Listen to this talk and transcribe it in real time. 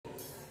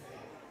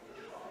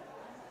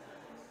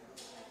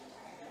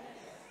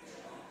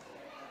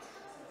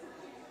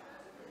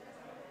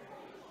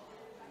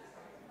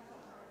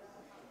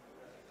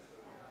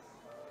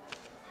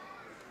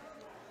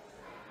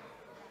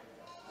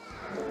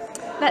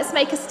Let's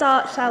make a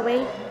start, shall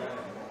we?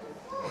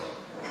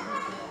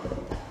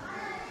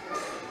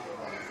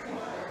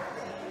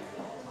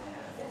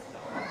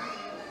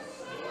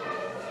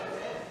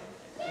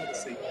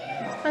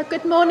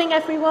 Good morning,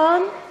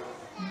 everyone.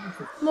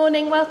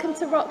 Morning, welcome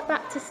to Rock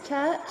Baptist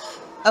Church.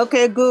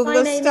 Okay, Google,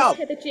 My name stop.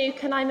 is Heather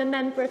Duke and I'm a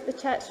member of the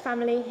church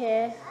family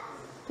here.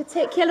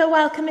 Particular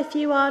welcome if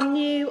you are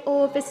new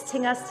or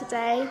visiting us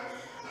today,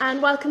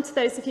 and welcome to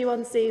those of you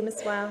on Zoom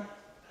as well.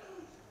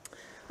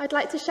 I'd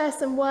like to share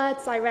some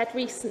words I read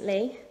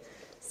recently.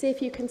 See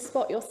if you can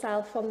spot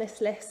yourself on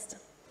this list.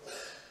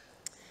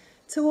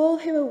 To all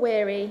who are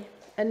weary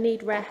and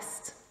need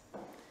rest,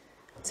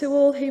 to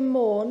all who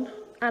mourn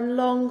and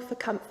long for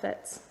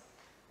comfort,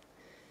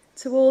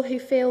 to all who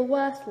feel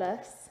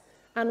worthless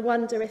and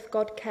wonder if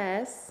God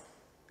cares,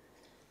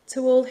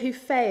 to all who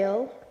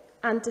fail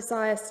and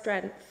desire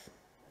strength,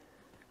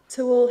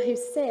 to all who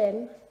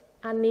sin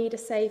and need a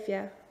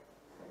saviour.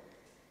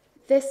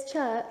 This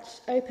church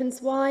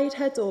opens wide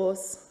her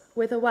doors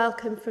with a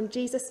welcome from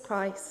Jesus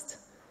Christ,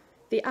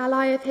 the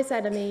ally of his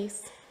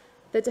enemies,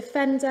 the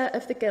defender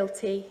of the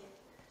guilty,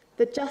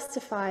 the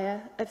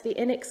justifier of the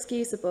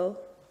inexcusable,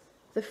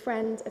 the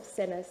friend of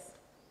sinners.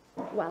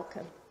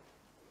 Welcome.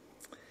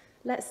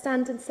 Let's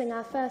stand and sing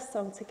our first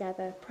song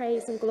together,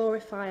 Praise and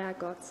Glorify Our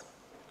God.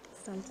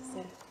 Stand to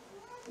sing.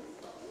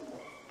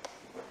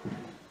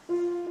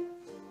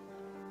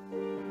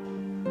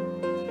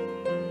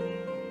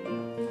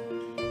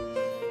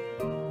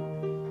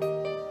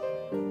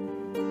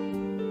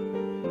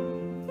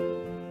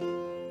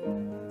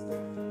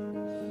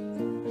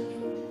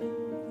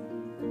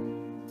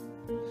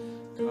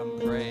 Come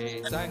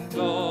praise and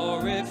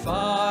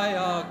glorify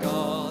our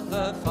God,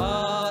 the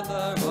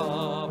Father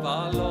of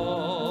our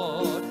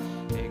Lord.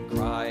 In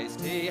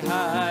Christ he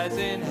has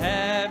in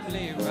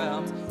heavenly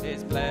realms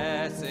his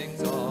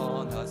blessings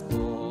on us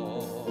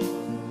poured.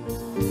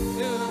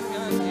 Young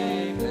and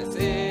blameless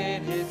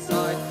in his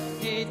sight,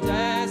 he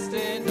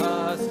destined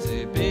us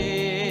to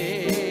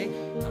be.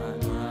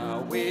 And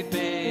now we've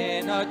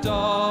been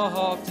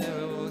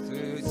adopted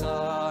through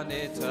Son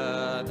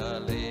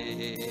eternally.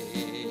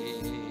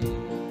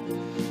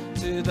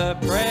 To the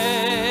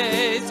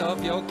praise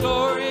of your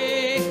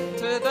glory,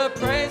 to the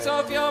praise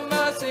of your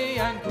mercy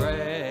and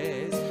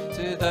grace,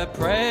 to the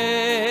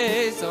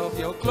praise of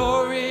your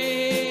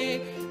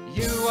glory,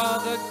 you are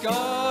the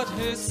God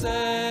who saves.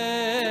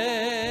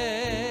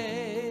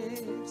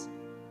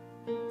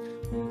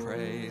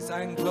 Praise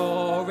and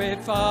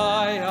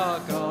glorify our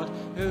God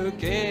who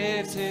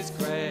gives his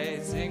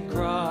grace in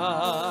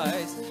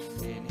Christ.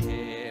 In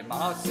him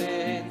our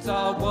sins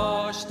are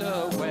washed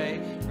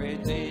away,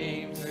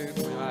 redeemed through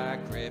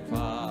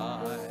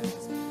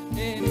sacrifice.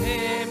 In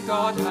him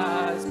God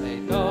has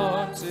made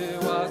known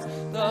to us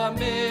the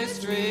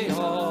mystery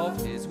of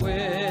his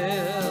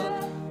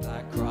will,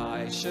 that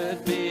Christ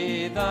should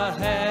be the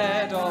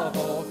head of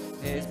all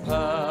his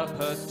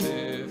purpose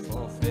to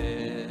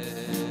fulfill.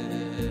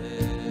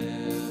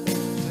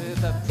 To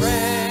the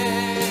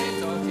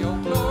praise of your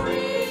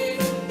glory,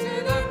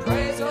 to the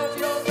praise of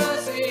your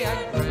mercy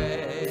and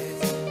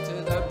grace, to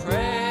the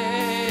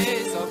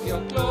praise of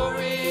your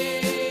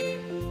glory,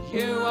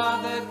 you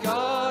are the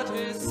God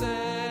who saves.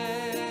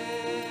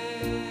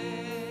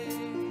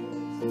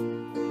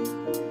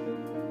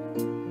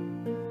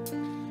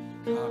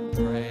 Come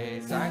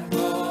praise and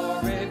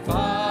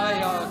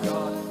glorify our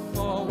God,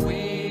 for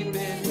we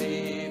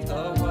believe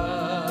the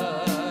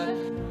word.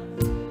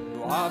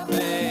 Through our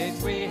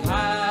faith we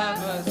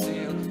have a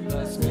seal,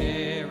 the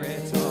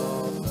Spirit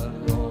of the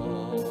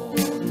Lord.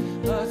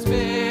 The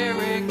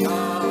Spirit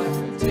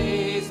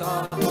guarantees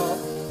our hope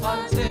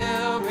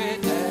until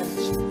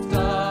redemption's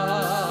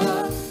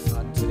done,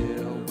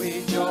 until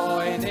we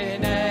join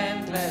in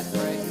endless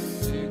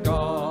praise to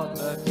God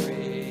the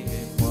three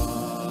in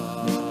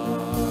one.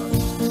 To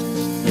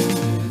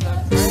the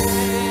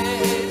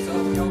praise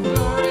of your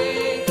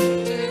glory,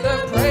 to the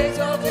praise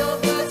of your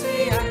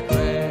mercy and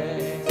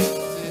grace,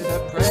 to the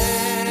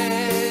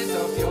praise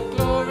of your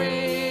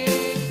glory,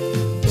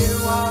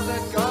 you are the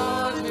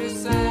God who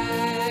saves.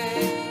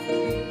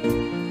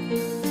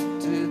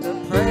 To the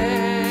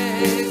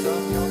praise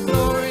of your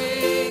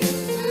glory,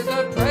 to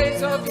the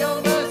praise of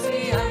your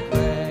mercy and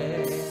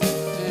grace,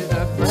 to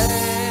the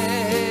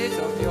praise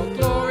of your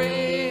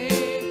glory,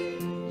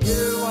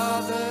 you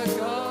are the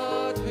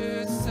God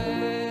who saves.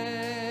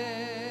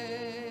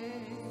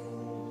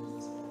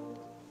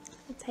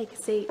 Take a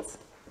seat.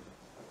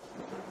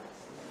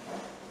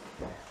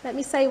 Let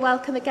me say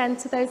welcome again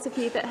to those of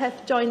you that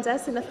have joined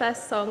us in the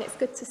first song. It's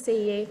good to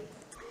see you.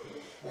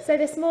 So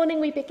this morning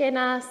we continue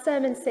our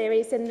sermon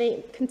series in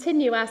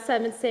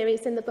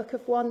the book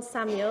of 1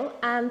 Samuel,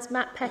 and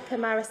Matt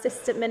Peckham, our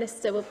assistant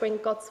minister, will bring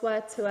God's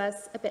word to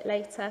us a bit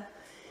later.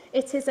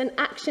 It is an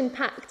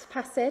action-packed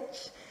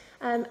passage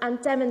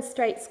and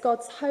demonstrates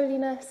God's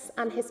holiness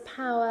and his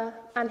power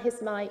and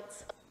his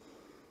might.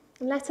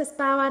 And let us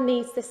bow our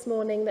knees this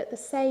morning that the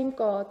same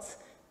God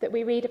that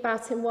we read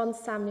about in 1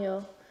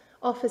 Samuel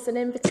offers an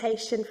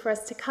invitation for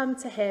us to come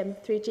to him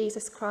through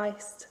Jesus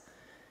Christ,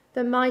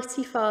 The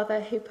mighty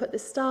Father who put the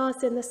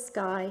stars in the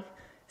sky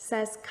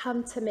says,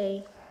 "Come to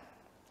me."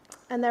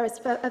 And there is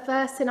a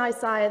verse in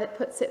Isaiah that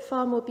puts it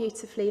far more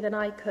beautifully than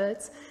I could,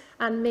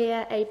 and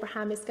Mia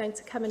Abraham is going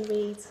to come and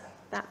read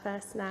that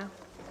verse now.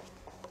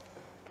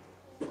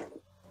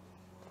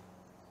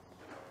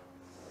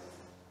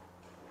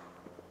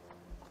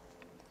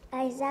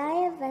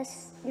 Isaiah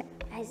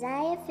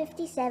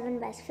 57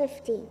 verse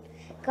 15.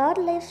 God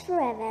lives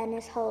forever and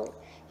is holy.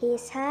 He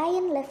is high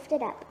and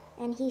lifted up,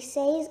 and he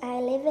says,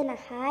 "I live in a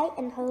high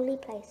and holy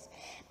place,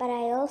 but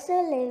I also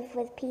live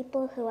with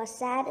people who are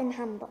sad and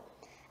humble.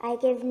 I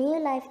give new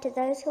life to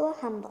those who are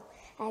humble.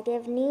 I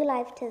give new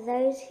life to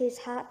those whose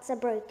hearts are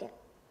broken."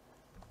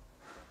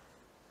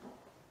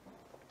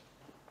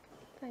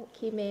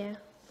 Thank you, Mia.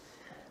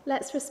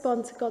 Let's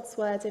respond to God's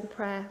word in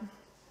prayer.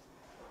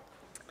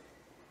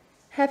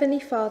 Heavenly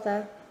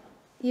Father,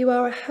 you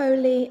are a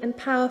holy and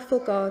powerful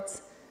God,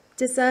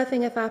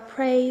 deserving of our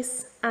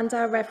praise and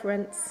our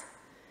reverence.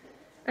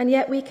 And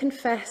yet we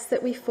confess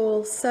that we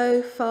fall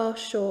so far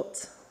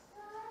short.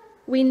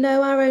 We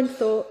know our own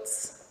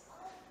thoughts,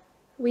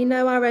 we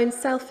know our own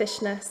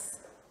selfishness,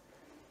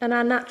 and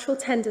our natural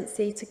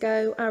tendency to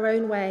go our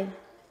own way.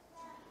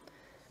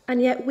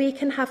 And yet we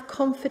can have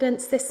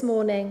confidence this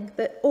morning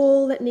that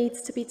all that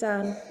needs to be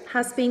done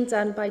has been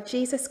done by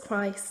Jesus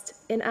Christ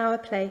in our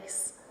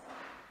place.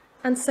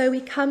 And so we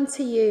come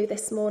to you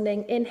this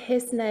morning in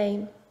his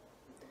name.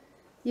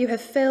 You have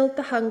filled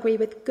the hungry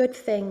with good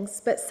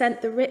things, but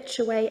sent the rich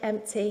away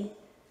empty.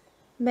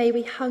 May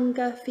we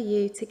hunger for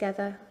you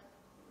together.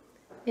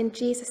 In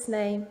Jesus'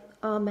 name,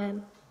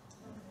 amen.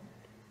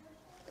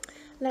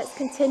 Let's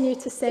continue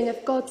to sing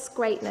of God's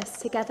greatness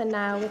together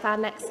now with our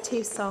next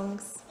two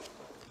songs.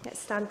 Let's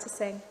stand to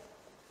sing.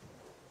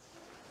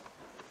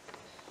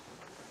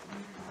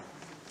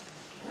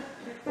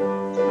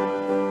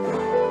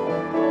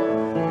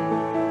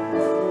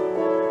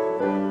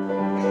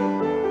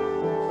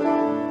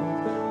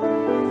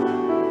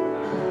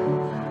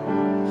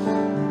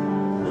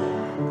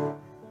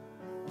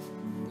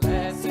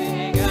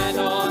 Blessing and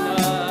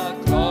honor,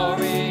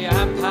 glory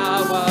and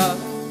power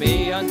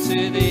be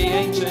unto the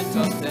Ancient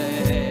of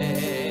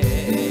Days.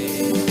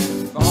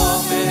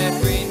 From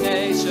every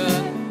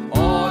nation,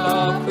 all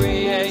of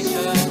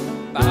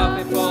creation, bow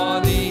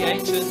before the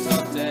Ancient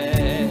of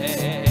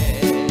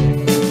Days.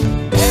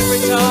 Every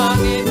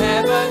tongue in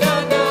heaven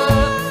and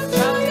earth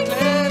shall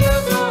declare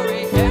your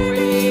glory. Every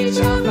knee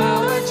shall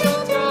bow at your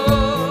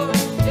throne.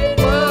 In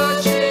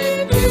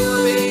worship you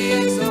will be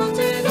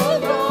exalted, O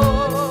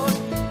Lord,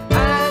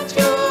 and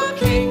your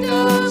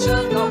kingdom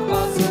shall not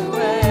pass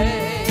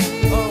away,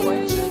 O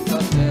Ancient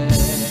of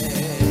Days.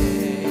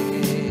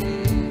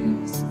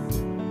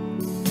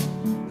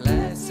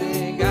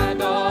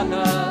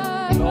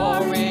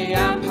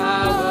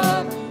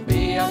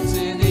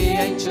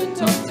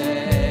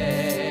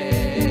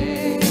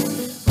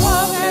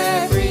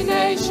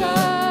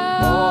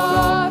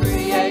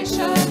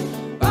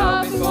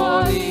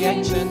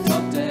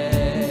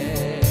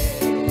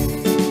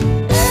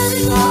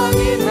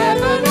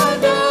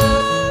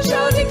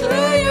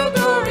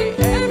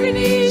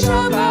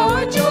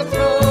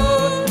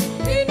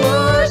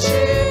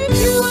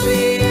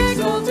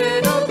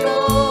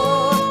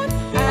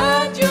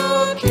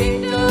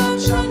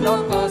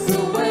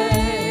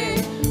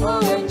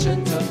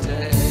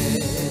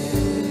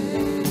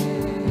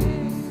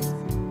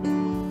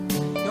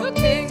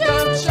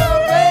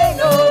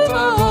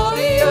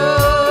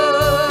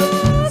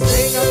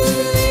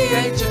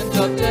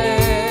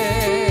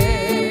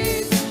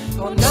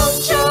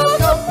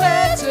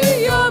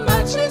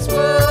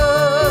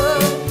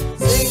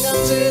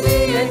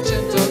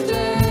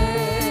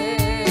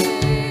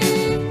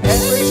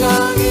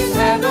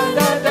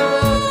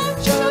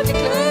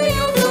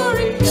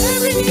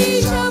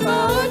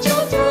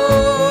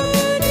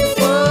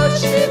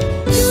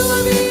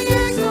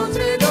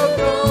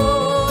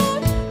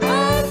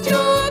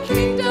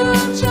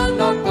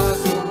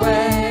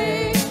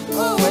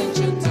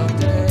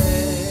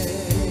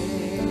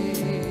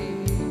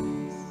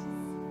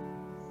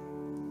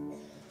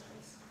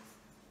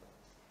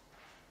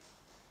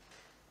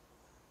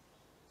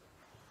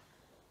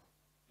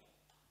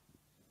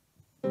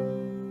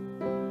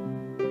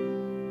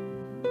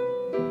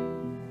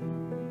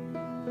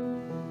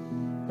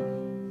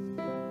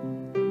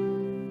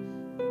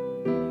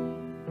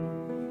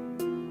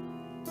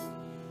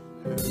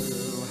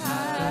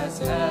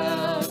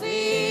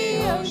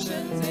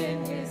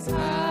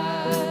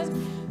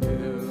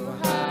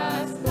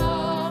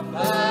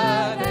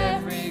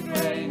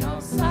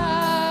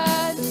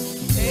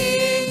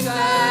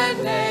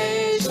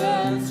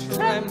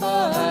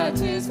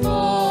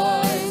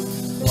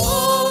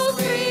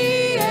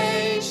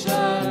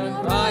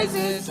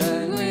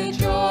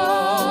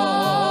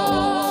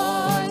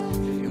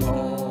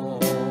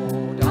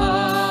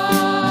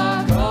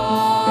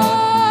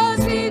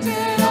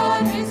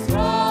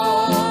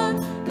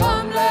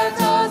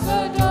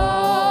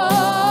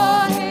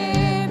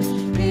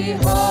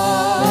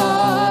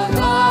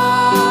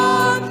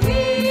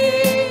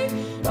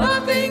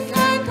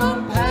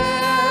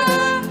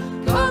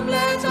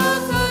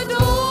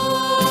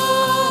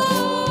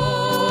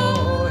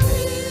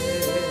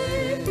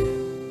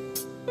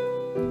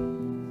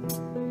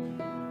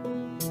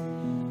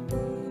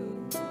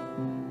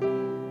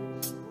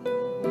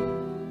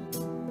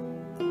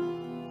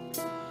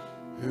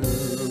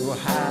 Who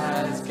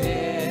has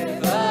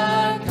given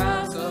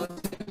counsel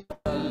to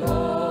the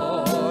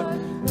Lord?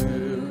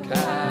 Who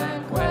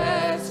can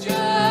question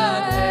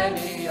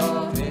any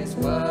of his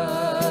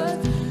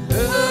words?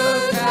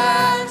 Who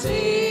can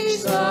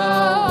teach the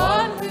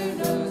one who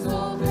knows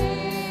all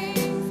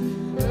things?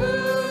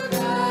 Who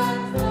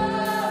can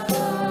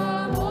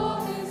fathom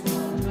all his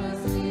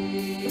wondrous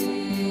deeds?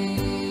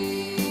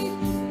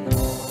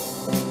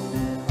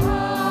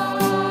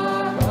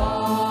 Our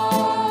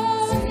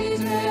God,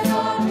 seated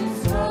on his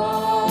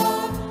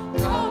throne,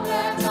 come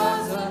let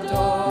us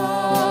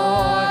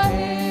adore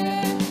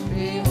him.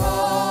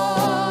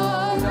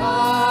 Behold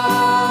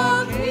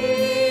our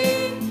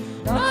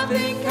King,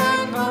 nothing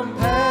can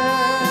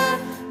compare.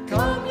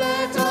 Come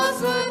let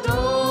us adore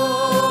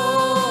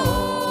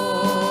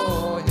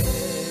him.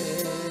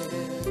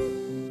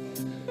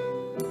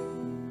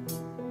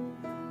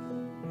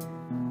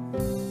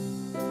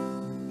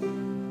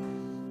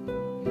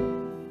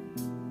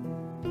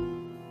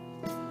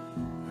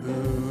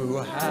 Who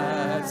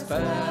has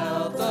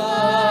felt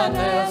the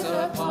nails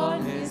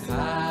upon his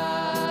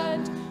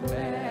hand,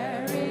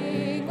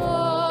 bearing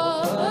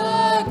all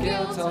the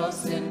guilt of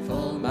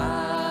sinful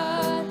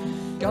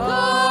man?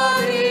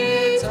 God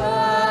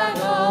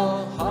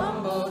eternal,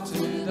 humble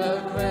to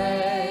the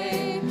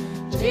grave,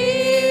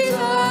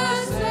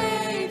 Jesus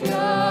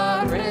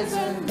Savior,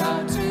 risen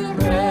down to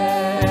reign.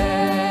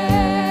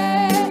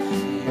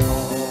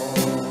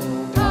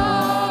 Behold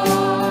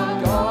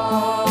our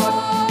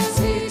God,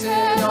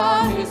 seated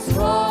on his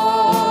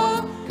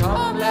throne,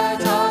 come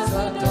let us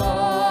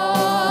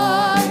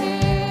adore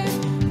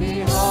him.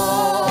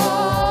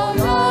 Behold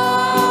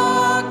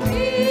our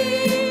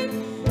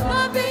King,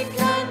 nothing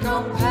can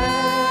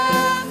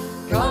compare.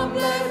 Come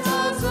let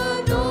us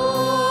adore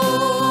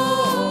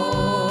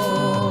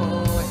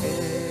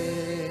him.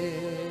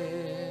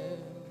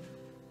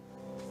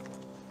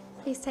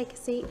 Please take a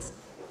seat.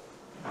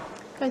 I'm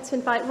going to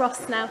invite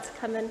Ross now to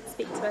come and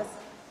speak to us.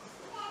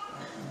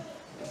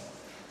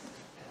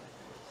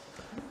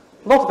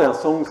 A lot of our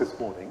songs this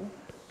morning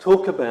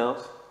talk about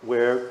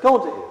where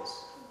God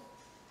is.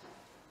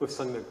 We've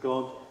sung that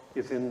God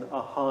is in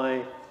a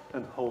high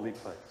and holy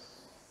place.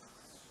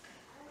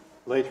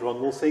 Later on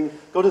we'll sing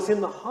God is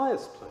in the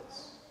highest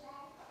place.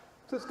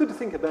 So it's good to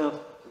think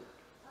about,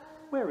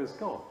 where is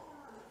God?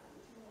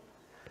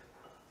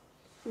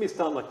 Let me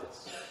start like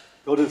this.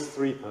 God is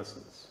three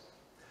persons.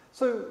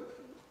 So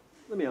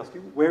let me ask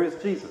you, where is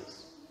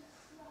Jesus?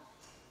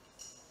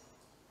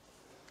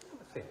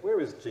 Think, where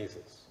is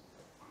Jesus?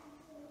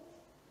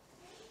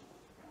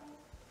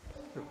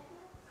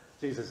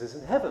 Jesus is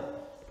in heaven.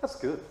 That's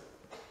good.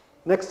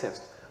 Next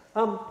test.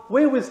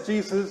 Where was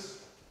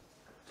Jesus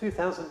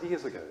 2,000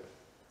 years ago?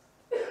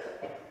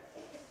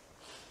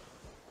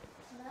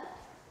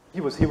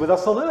 He was here with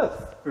us on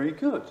earth. Very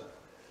good.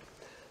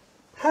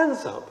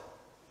 Hands up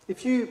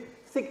if you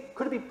think,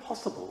 could it be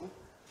possible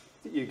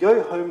that you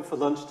go home for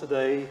lunch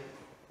today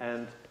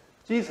and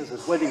Jesus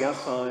is waiting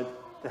outside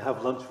to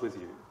have lunch with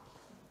you?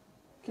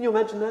 Can you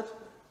imagine that?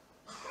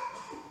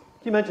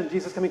 Can you imagine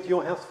Jesus coming to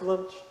your house for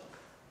lunch?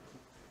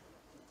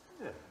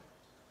 Yeah.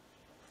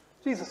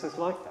 Jesus is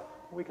like that.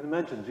 We can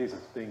imagine Jesus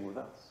being with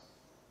us.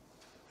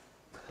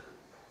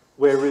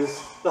 Where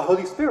is the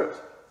Holy Spirit?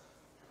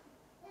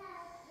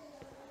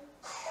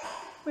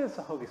 Where's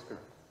the Holy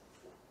Spirit?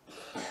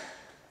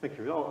 Thank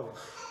you. Oh,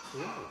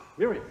 yeah.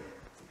 Miriam.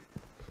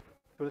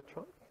 You want to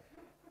try?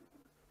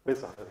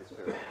 Where's the Holy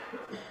Spirit?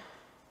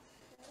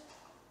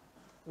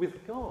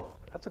 With God.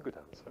 That's a good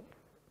answer.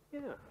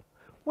 Yeah.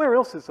 Where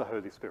else is the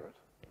Holy Spirit?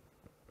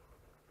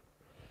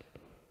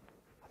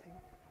 I think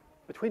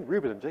between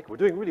Reuben and Jacob, we're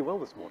doing really well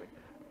this morning.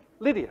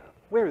 Lydia,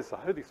 where is the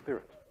Holy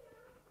Spirit?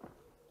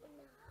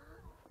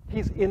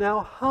 He's in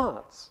our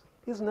hearts.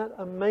 Isn't that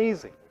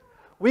amazing?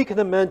 We can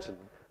imagine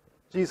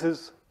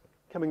Jesus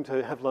coming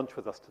to have lunch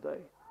with us today.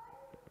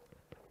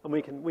 And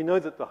we know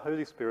that the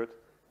Holy Spirit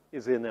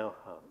is in our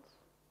hearts.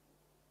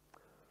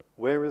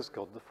 Where is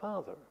God the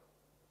Father?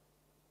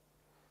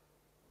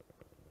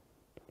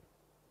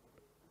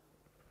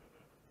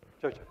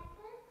 Jojo.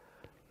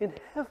 In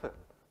heaven.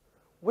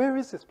 Where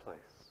is this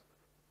place?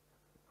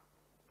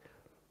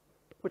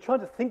 We're trying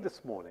to think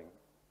this morning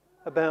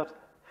about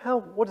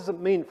what does it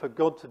mean for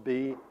God to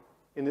be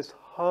in this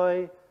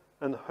high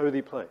and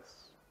holy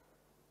place?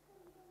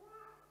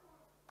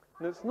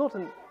 And it's not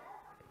an...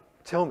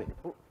 Tell me.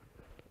 Out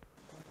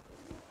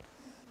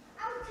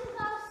of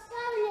our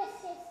solar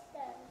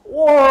system.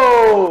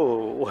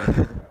 Whoa!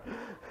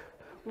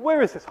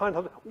 Where is this high and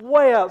holy?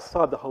 Way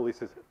outside the holy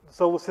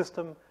solar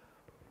system,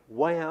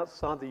 way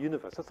outside the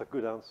universe. That's a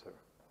good answer.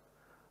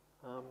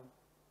 But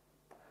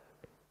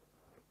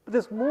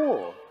there's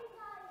more.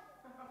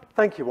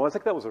 Thank you,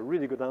 Isaac. That was a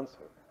really good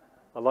answer.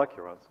 I like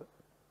your answer.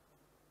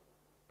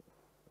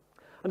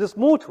 And there's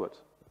more to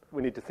it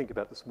we need to think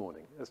about this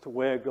morning as to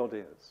where God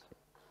is.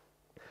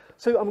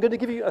 So I'm going to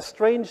give you a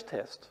strange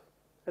test,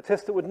 a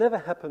test that would never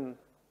happen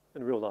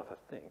in real life, I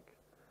think,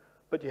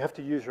 but you have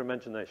to use your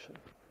imagination.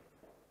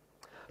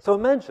 So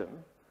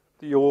imagine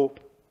that you're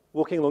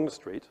walking along the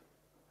street,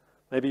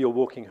 Maybe you're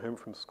walking home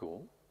from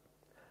school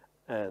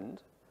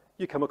and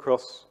you come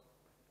across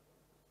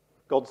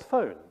God's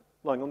phone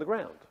lying on the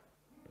ground.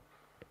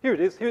 Here it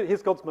is.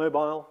 Here's God's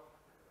mobile.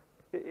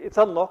 It's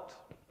unlocked.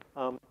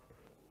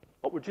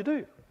 What would you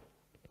do?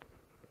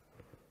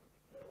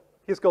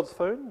 Here's God's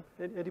phone.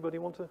 Anybody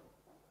want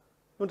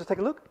to take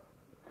a look?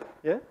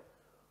 Yeah?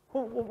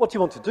 Well, what do you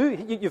want to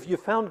do?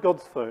 You've found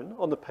God's phone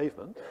on the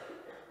pavement.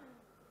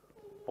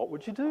 What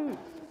would you do?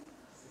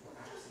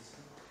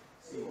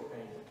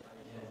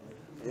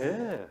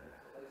 Yeah.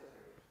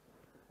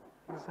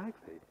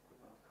 Exactly.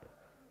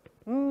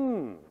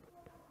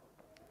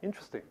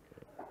 Interesting.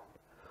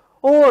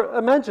 Or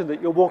imagine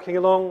that you're walking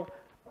along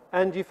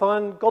and you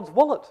find God's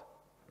wallet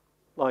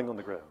lying on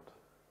the ground.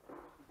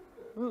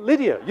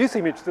 Lydia, you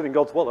seem interested in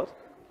God's wallet.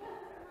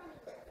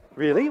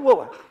 Really?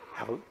 Well,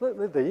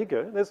 there you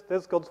go.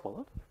 There's God's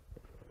wallet.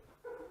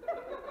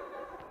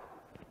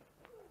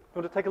 You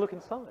want to take a look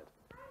inside?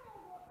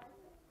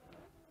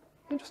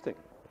 Interesting.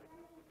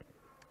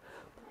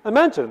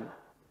 Imagine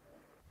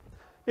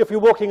if you're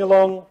walking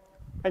along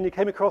and you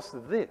came across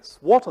this.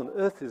 What on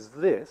earth is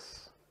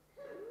this?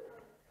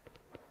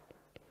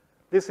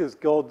 This is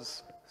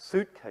God's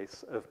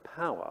suitcase of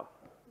power.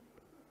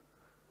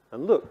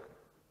 And look,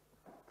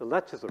 the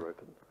latches are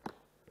open.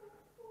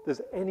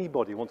 Does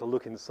anybody want to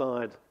look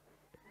inside?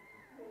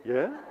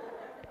 Yeah?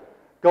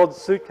 God's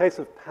suitcase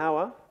of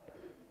power?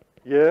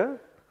 Yeah?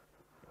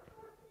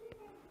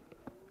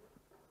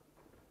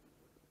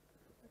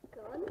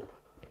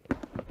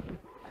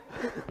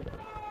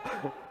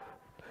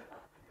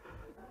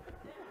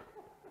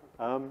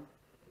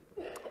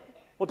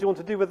 What do you want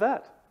to do with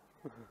that?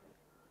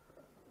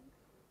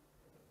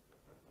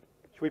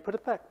 Should we put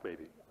it back,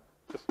 maybe?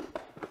 Just,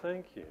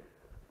 thank you.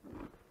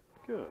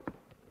 Good.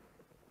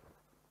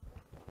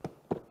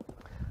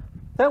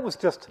 That was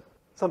just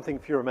something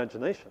for your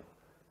imagination.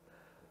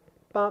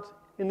 But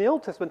in the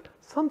Old Testament,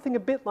 something a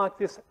bit like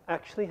this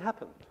actually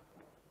happened.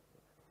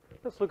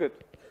 Let's look at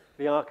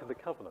the Ark of the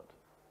Covenant.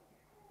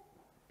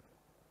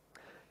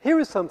 Here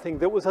is something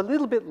that was a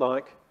little bit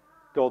like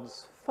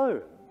God's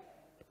phone.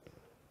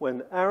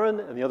 When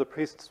Aaron and the other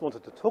priests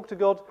wanted to talk to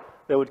God,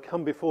 they would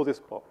come before this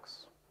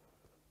box.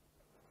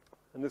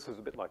 And this was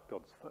a bit like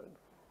God's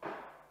phone.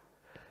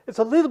 It's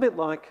a little bit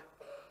like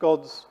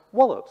God's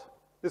wallet.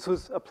 This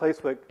was a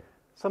place where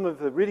some of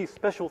the really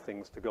special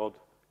things to God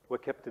were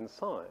kept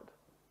inside.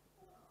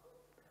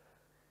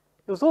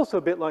 It was also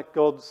a bit like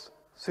God's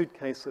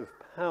suitcase of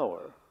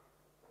power.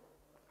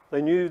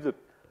 They knew that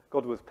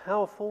God was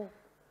powerful,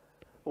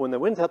 and when they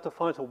went out to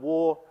fight a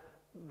war,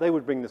 they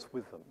would bring this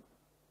with them.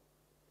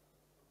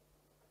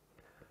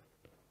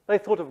 They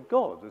thought of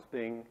God as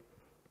being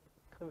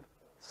kind of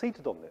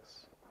seated on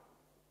this.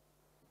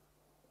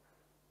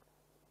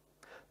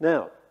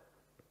 Now,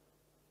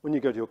 when you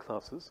go to your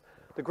classes,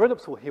 the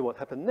grown-ups will hear what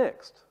happened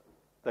next.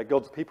 That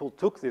God's people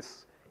took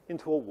this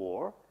into a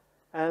war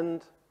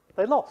and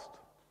they lost.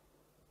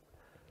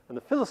 And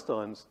the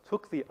Philistines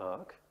took the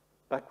ark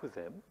back with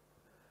them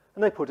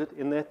and they put it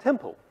in their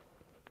temple.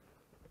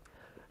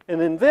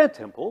 And in their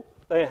temple,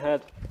 they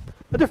had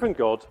a different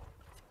god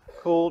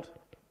called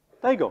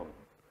Dagon.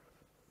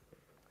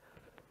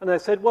 And they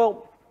said,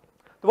 well,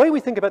 the way we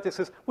think about this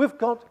is we've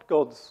got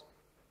God's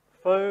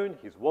phone,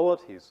 his wallet,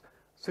 his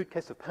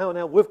suitcase of power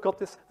now. We've got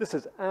this. This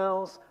is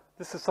ours.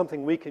 This is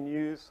something we can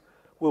use.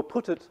 We'll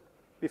put it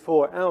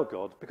before our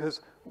God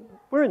because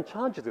we're in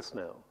charge of this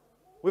now.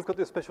 We've got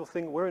this special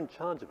thing. We're in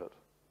charge of it.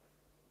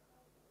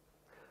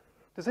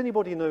 Does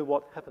anybody know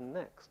what happened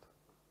next?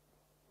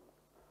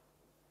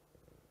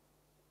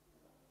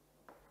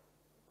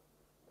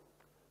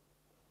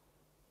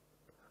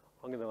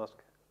 I'm going to ask.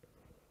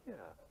 Yeah.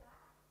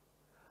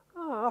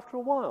 After a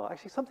while,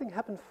 actually something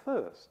happened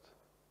first.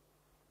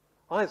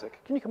 Isaac,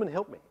 can you come and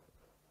help me?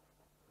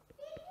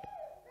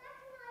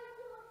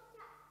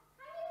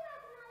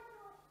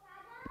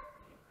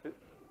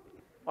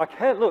 I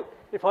can, look,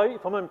 if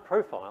I'm in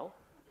profile,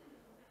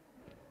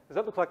 does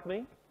that look like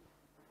me?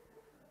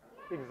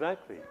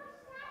 Exactly.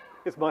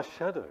 It's my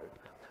shadow.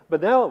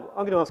 But now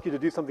I'm going to ask you to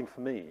do something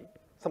for me,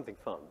 something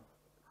fun.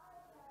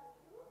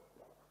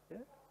 Yeah?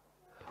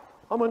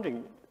 I'm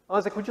wondering,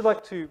 Isaac, would you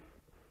like to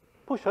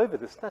push over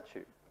this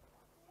statue?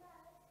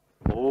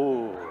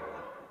 Oh.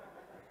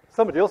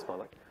 Somebody else might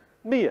like.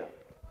 Mia,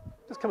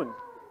 just come and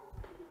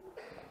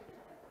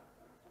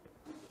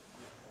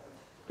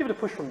give it a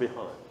push from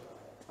behind.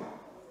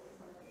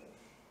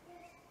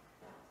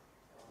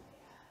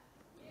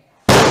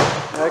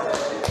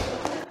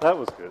 Excellent. That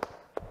was good.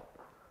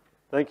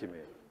 Thank you,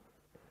 Mia.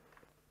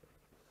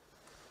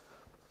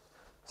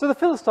 So the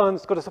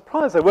Philistines got a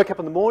surprise. They woke up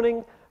in the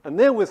morning, and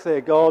there was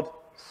their god,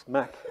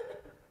 smack,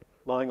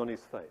 lying on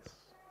his face.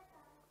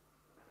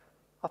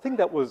 I think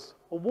that was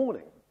a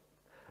warning.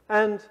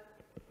 And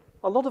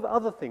a lot of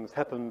other things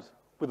happened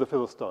with the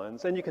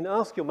Philistines, and you can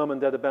ask your mum and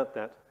dad about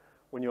that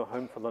when you're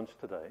home for lunch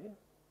today.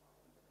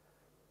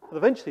 But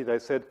eventually they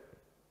said,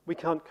 we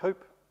can't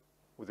cope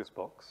with this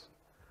box.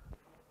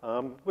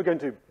 We're going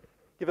to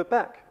give it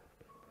back.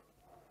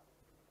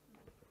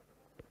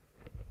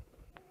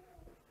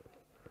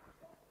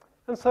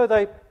 And so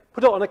they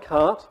put it on a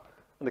cart,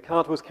 and the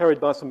cart was carried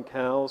by some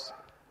cows,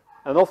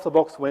 and off the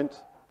box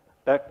went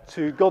back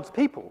to God's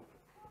people.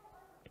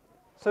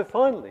 So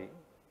finally,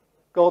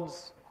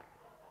 God's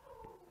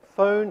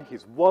phone,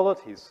 his wallet,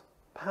 his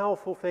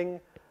powerful thing,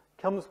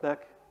 comes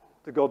back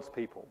to God's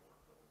people.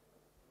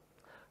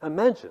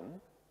 Imagine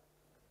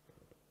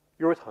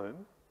you're at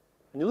home,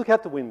 and you look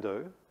out the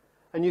window,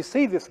 and you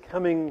see this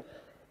coming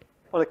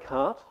on a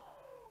cart,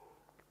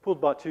 pulled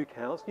by two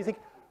cows, and you think,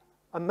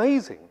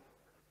 amazing.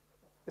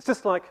 It's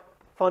just like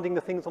finding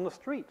the things on the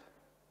street.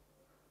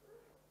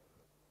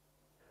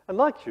 And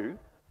like you,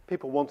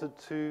 people wanted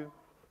to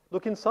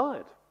look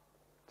inside,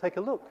 take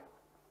a look.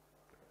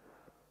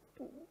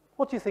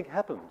 What do you think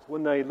happened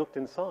when they looked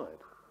inside?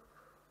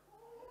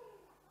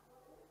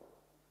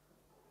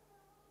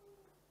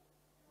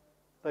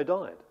 They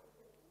died.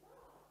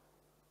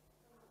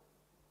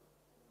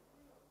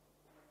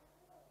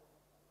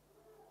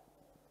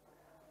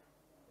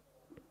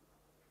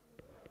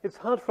 It's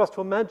hard for us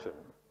to imagine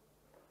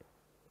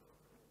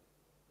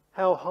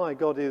how high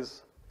God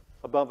is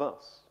above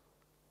us.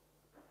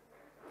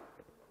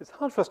 It's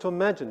hard for us to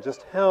imagine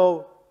just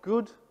how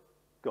good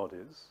God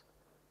is.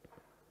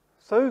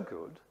 So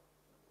good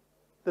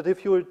that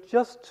if you were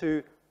just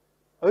to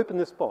open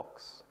this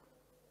box,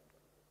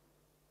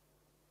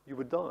 you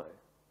would die.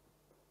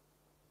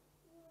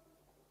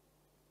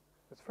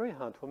 It's very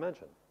hard to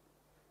imagine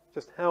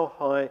just how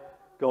high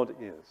God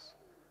is.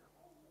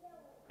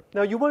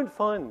 Now, you won't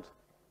find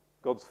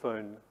God's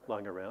phone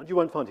lying around. You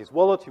won't find his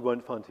wallet. You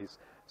won't find his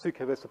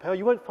suitcase of power.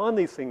 You won't find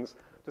these things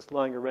just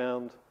lying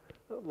around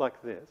like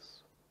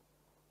this.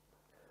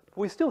 But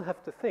we still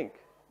have to think,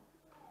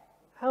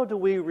 how do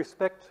we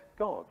respect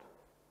God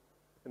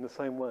in the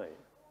same way?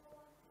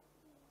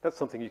 That's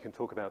something you can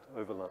talk about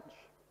over lunch.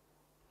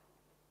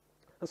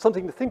 And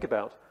something to think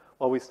about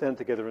while we stand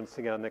together and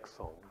sing our next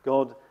song.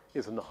 God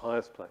is in the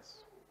highest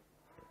place.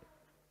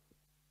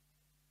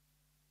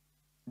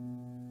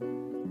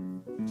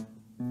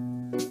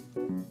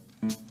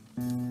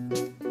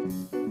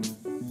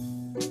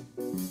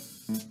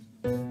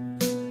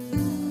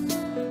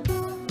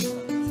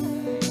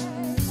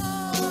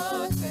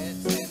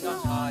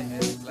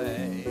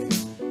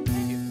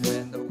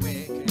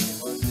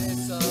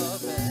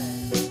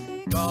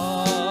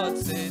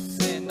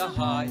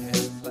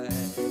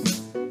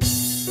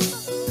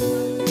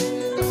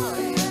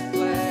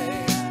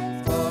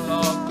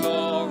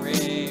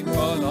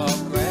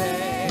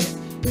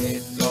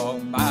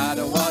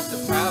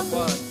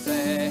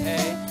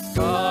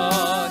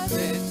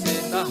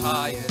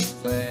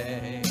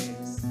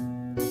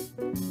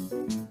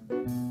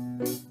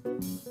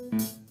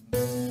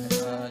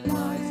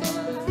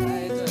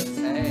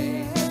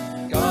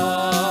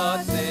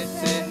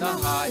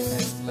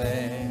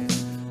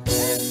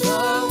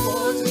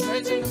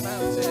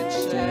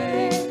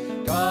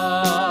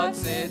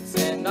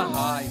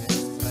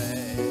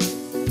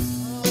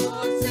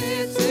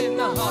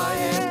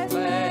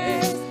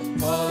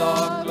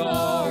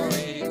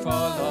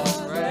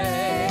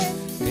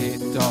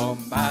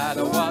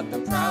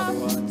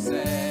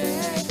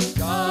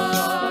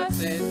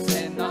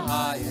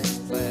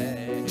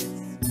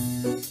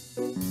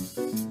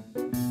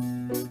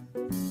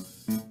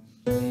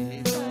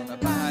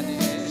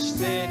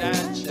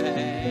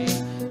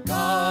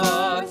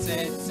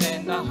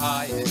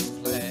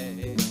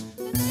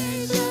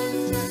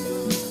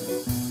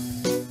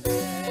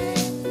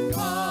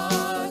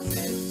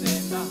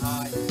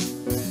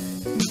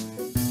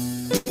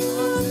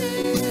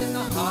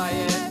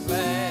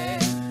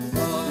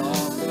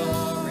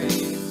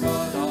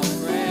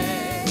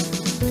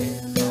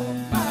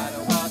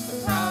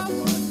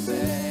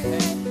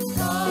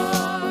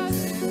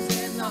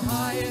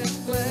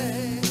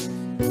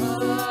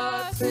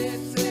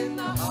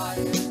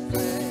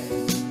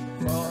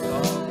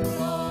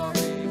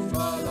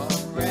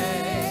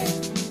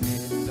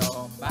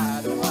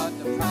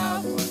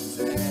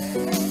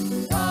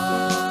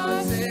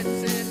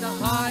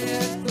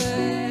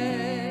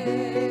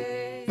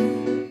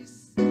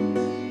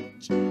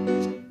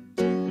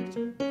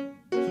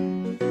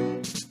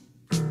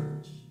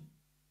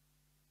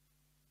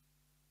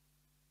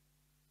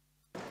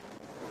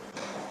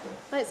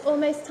 It's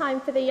almost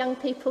time for the young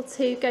people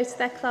to go to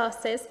their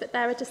classes, but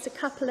there are just a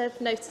couple of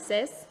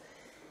notices.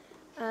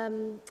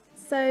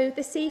 So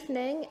this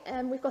evening,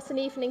 we've got an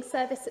evening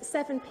service at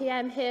 7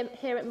 p.m.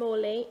 here at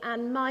Morley,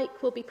 and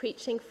Mike will be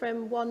preaching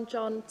from 1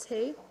 John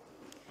 2.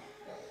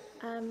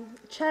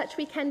 Church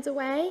weekend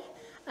away,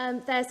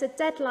 there's a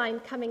deadline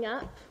coming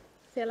up.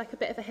 I feel like a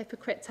bit of a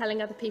hypocrite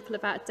telling other people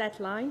about a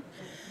deadline.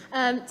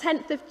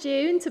 10th of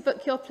June to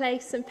book your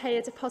place and pay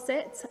a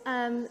deposit.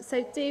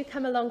 So do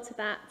come along to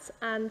that,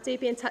 and do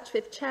be in touch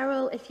with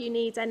Cheryl if you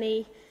need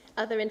any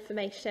other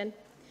information.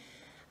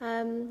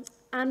 And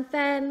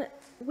then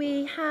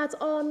we had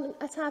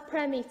at our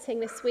prayer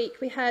meeting this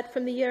week, we heard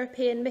from the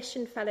European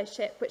Mission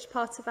Fellowship, which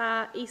part of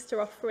our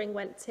Easter offering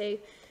went to.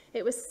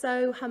 It was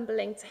so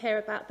humbling to hear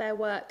about their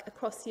work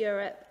across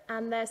Europe,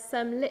 and there's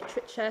some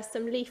literature,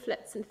 some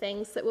leaflets and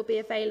things that will be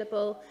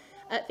available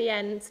at the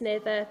end near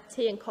the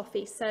tea and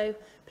coffee. So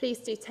please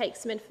do take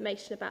some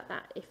information about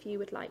that if you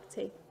would like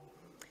to.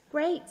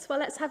 Great. Well,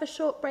 let's have a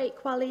short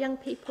break while the young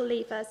people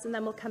leave us, and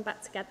then we'll come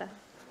back together.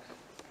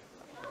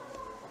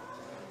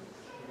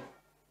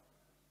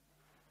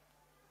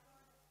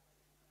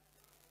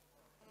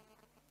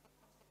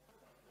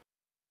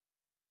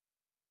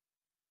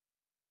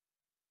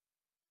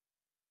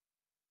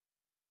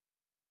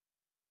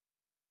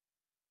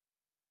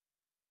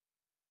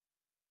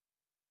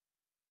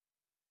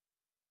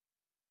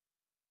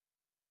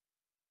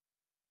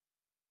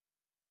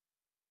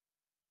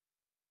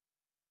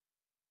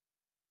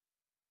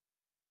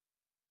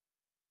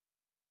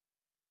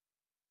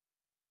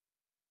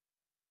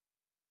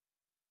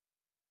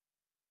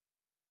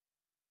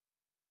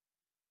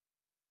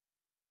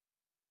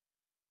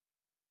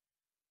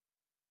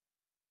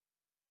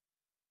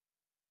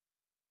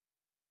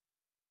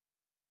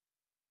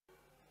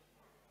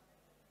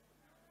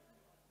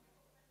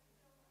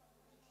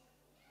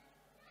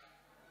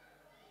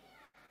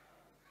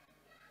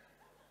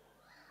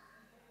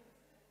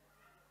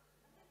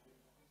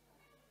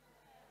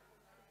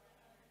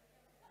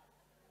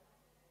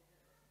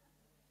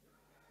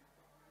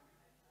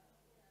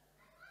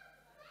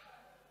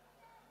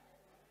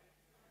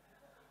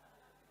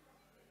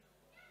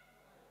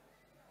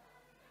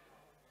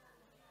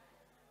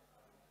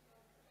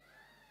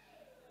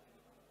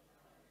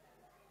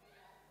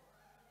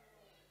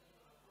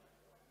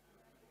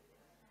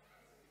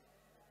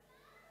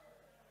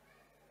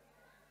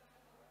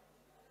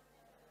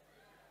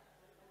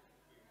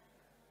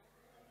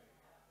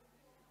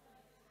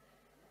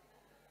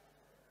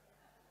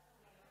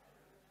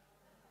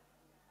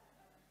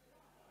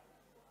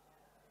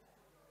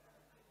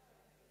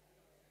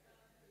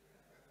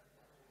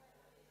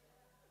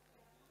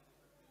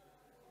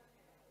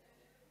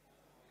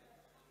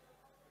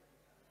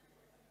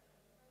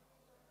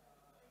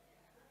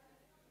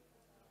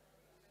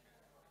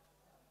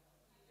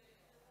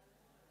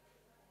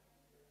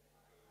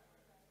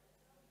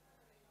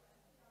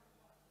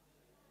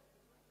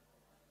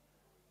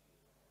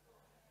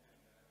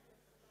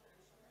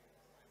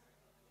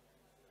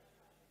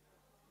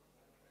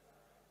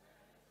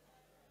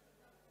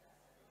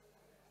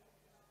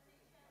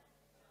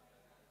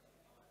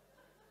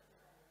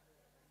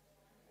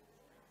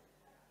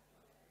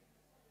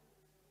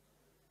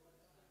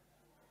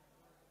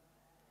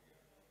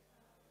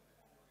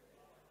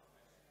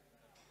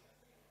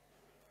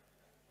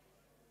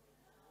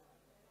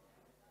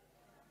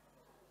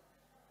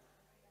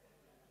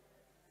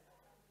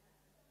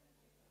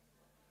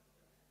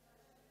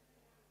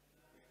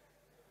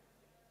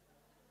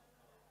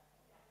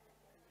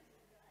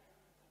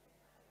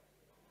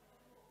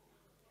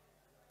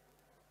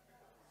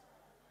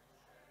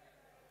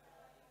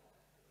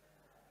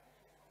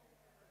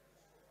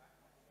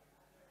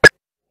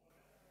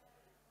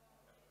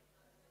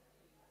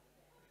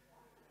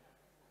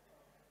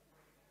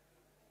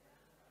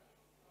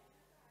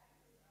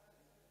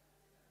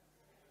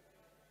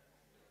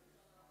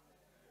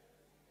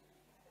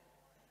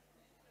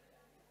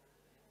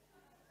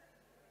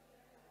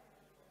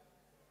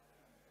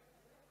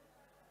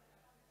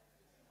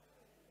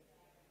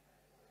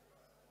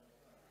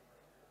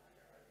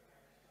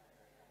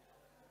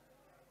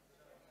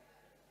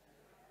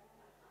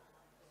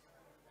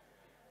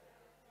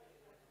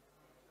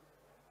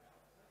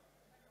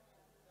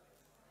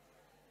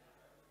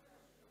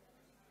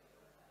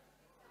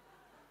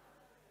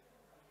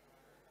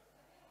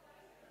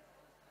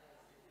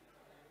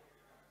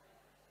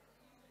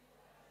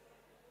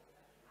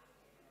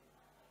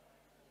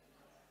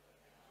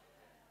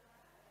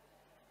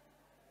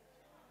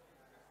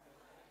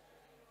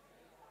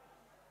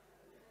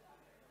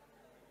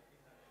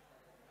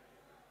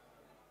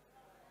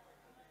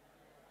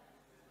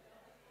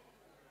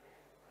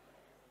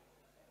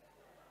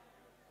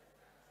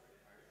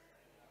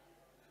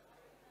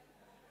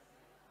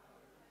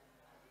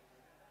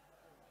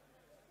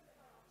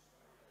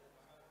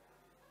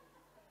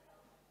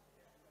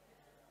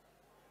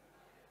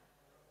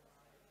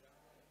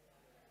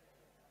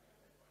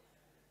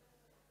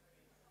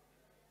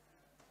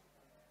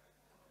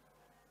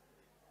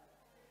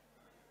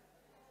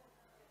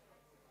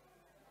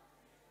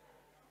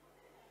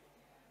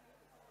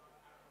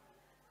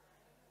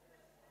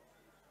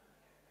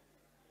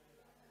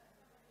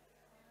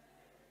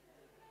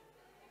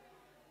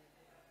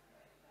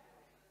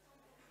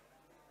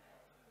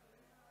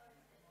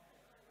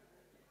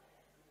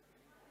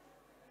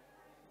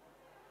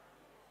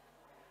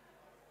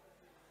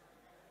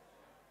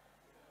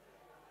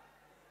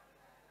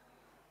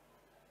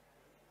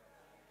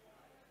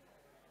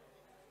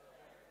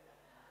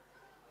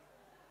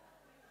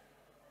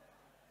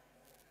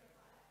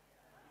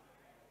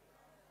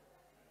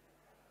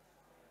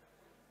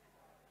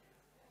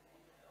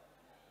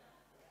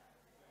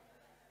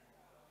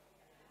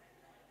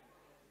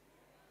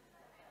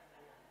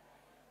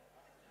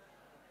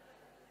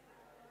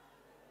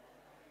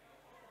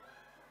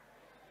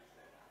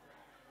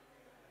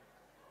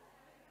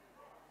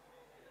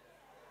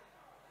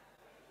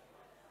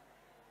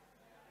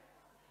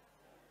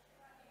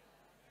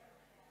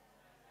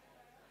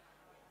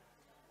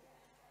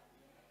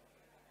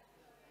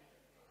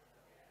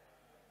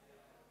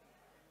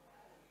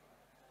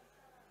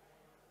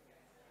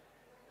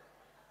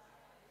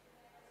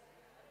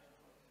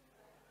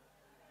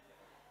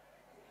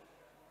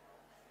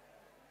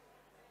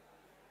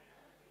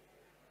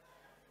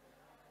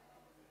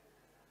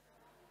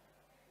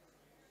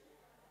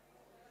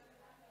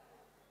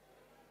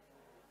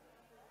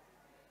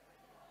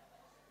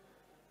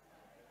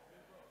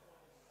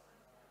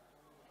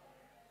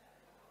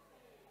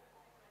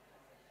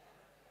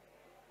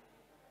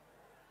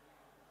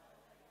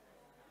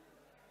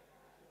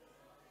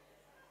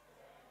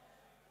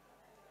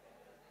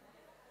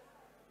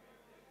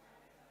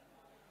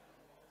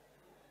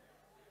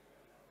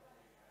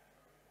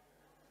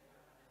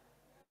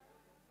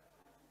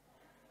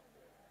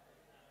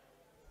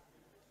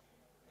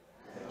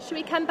 Should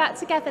we come back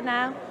together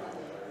now?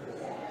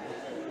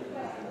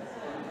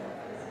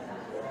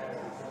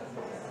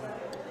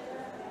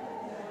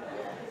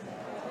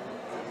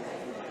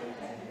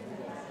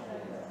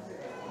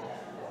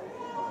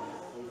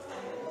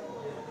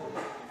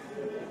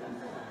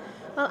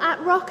 Well, at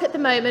Rock at the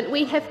moment,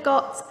 we have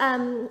got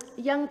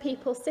young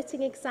people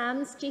sitting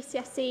exams,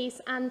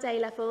 GCSEs and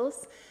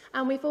A-levels,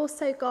 and we've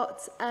also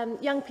got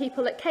young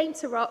people that came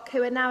to Rock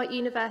who are now at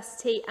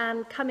university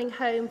and coming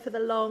home for the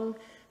long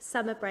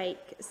summer break.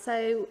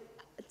 So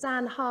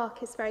Dan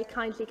Hark is very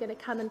kindly going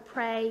to come and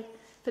pray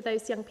for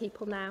those young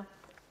people now.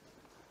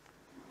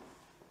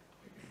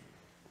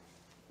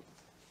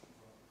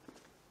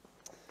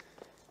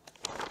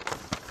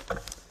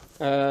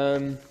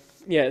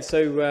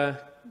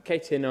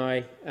 Katie and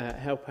I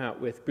help out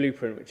with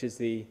Blueprint, which is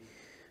the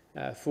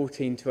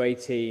 14 to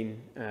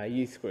 18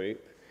 youth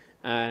group,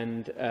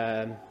 and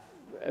a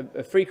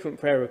frequent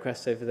prayer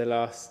request over the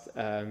last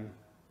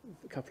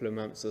couple of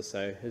months or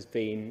so has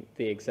been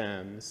the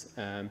exams,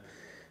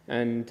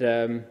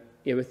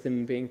 with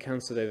them being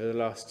cancelled over the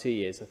last 2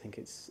 years, I think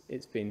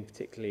it's been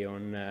particularly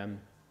on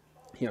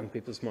young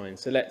people's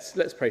minds. So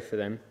let's pray for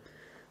them.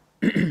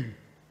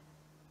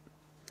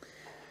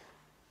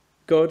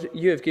 God,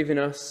 you have given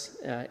us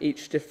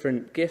each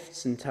different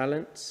gifts and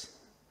talents,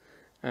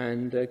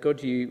 and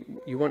God, you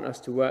want us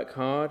to work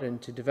hard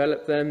and to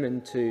develop them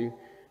and to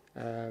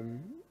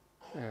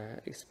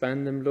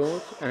expand them,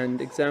 Lord.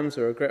 And exams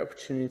are a great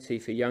opportunity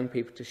for young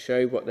people to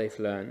show what they've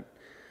learned.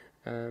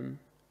 And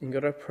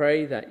God, I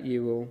pray that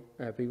you will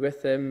be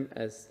with them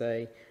as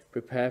they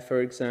prepare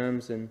for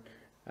exams and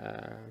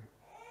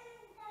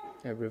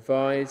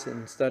revise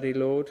and study,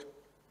 Lord,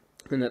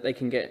 and that they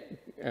can get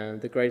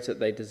the grades that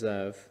they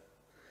deserve.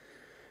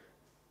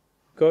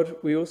 God,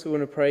 we also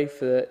want to pray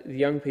for the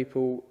young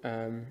people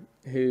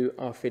who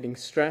are feeling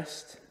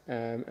stressed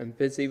and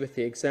busy with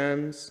the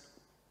exams,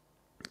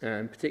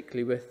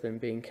 particularly with them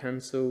being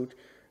cancelled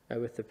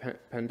with the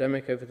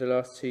pandemic over the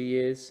last 2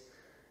 years.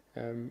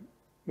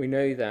 We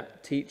know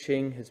that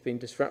teaching has been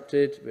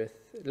disrupted with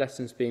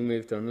lessons being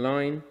moved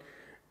online,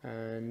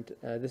 and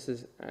this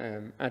has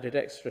added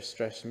extra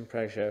stress and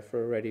pressure for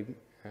a already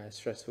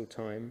stressful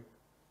time.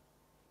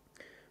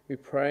 We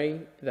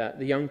pray that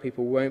the young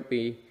people won't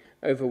be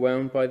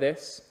overwhelmed by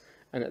this,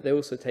 and that they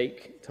also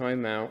take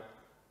time out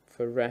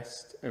for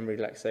rest and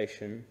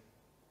relaxation.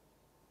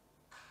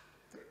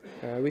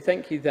 We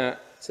thank you that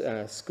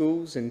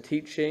schools and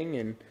teaching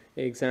and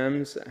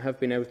exams have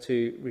been able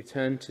to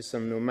return to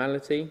some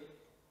normality,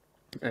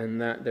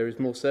 and that there is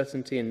more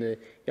certainty and the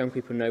young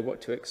people know what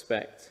to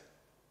expect.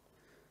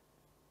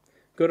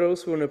 God, I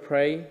also want to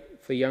pray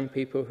for young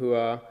people who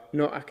are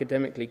not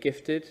academically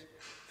gifted,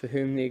 for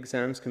whom the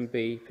exams can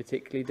be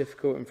particularly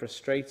difficult and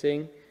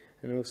frustrating,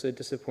 and also a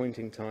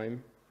disappointing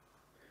time.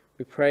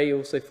 We pray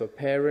also for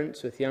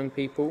parents with young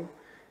people.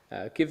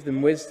 Give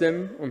them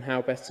wisdom on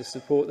how best to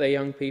support their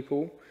young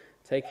people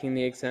taking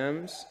the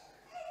exams.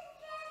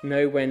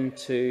 Know when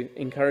to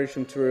encourage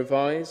them to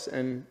revise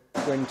and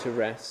when to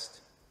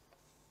rest.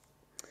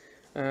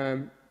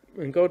 And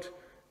God,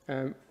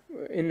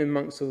 in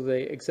amongst all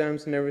the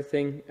exams and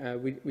everything,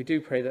 we do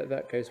pray that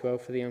that goes well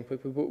for the young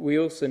people. But we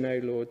also know,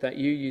 Lord, that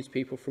you use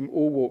people from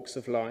all walks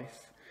of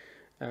life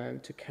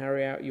to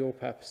carry out your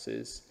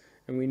purposes,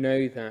 and we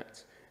know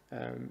that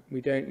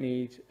we don't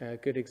need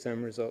good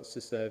exam results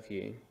to serve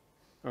you.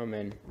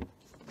 Amen.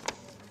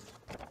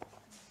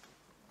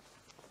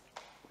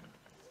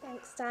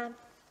 Thanks, Dan.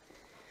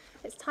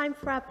 It's time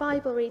for our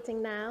Bible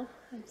reading now.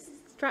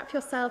 Strap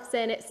yourselves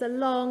in. It's a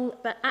long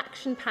but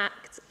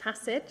action-packed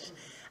passage,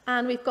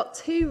 and we've got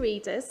two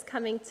readers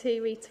coming to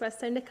read to us,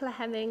 so Nicola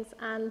Hemmings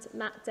and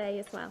Matt Day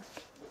as well.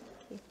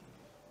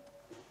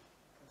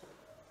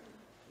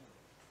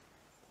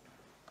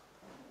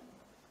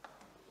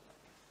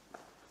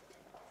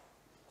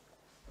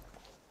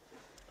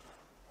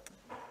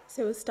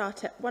 So we'll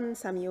start at 1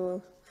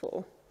 Samuel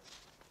 4,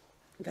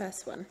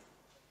 verse 1.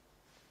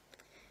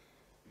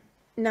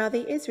 Now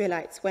the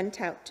Israelites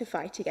went out to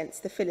fight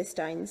against the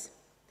Philistines.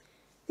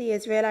 The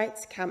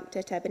Israelites camped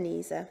at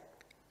Ebenezer,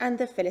 and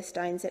the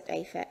Philistines at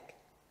Aphek.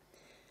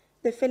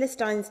 The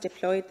Philistines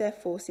deployed their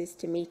forces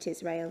to meet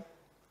Israel,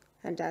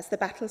 and as the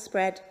battle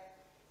spread,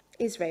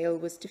 Israel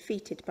was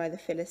defeated by the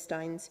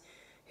Philistines,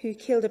 who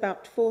killed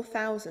about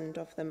 4,000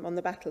 of them on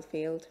the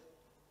battlefield.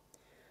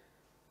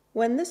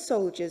 When the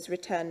soldiers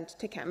returned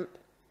to camp,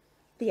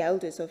 the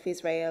elders of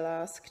Israel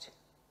asked,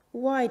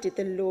 "Why did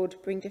the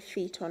Lord bring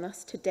defeat on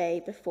us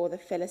today before the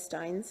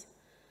Philistines?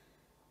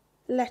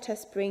 Let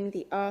us bring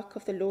the ark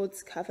of the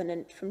Lord's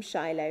covenant from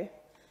Shiloh,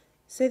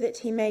 so that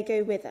he may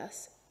go with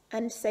us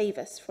and save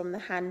us from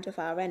the hand of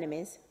our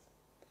enemies."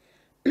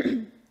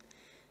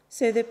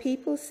 So the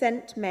people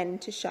sent men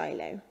to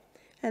Shiloh,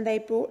 and they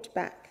brought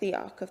back the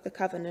ark of the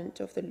covenant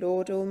of the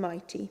Lord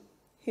Almighty,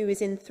 who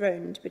is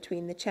enthroned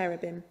between the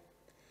cherubim.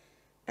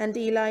 And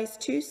Eli's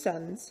 2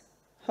 sons,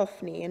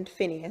 Hophni and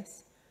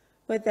Phinehas,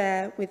 were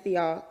there with the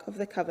ark of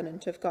the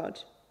covenant of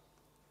God.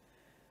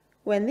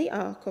 When the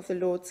ark of the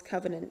Lord's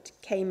covenant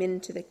came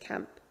into the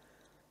camp,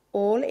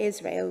 all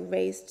Israel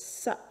raised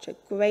such a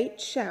great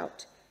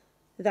shout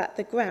that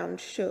the ground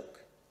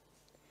shook.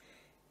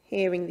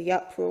 Hearing the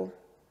uproar,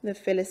 the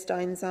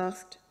Philistines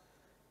asked,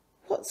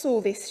 "What's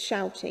all this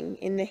shouting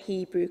in the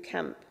Hebrew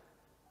camp?"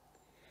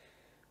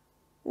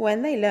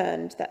 When they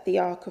learned that the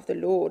ark of the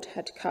Lord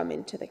had come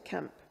into the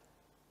camp,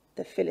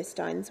 the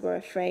Philistines were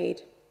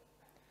afraid.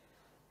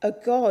 "A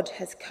god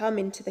has come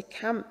into the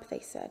camp," they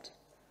said.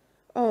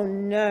 "Oh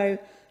no,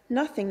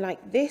 nothing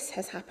like this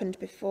has happened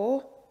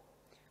before.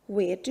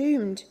 We're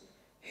doomed.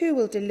 Who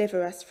will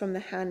deliver us from the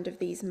hand of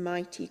these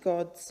mighty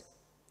gods?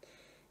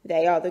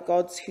 They are the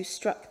gods who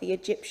struck the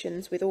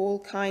Egyptians with all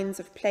kinds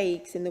of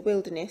plagues in the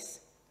wilderness.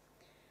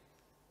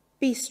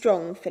 Be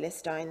strong,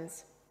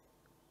 Philistines.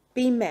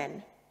 Be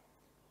men,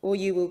 or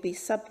you will be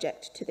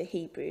subject to the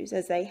Hebrews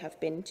as they have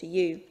been to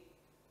you.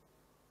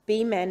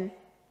 Be men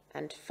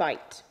and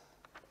fight."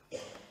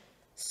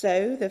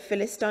 So the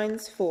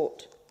Philistines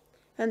fought,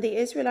 and the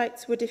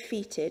Israelites were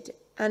defeated,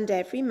 and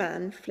every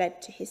man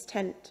fled to his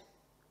tent.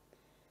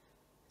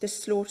 The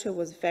slaughter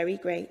was very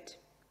great.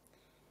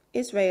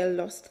 Israel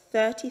lost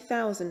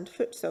 30,000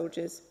 foot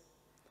soldiers.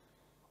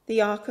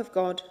 The ark of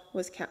God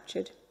was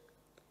captured,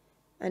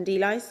 and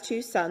Eli's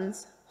 2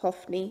 sons,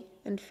 Hophni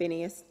and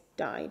Phinehas,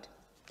 died.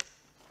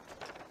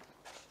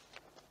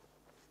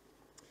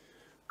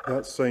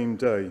 That same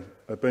day,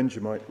 a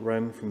Benjamite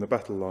ran from the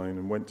battle line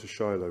and went to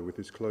Shiloh with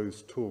his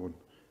clothes torn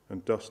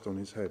and dust on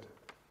his head.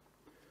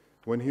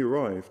 When he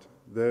arrived,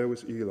 there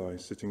was Eli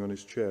sitting on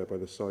his chair by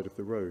the side of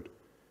the road,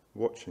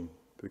 watching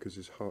because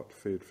his heart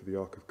feared for the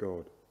ark of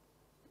God.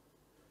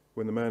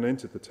 When the man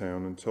entered the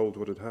town and told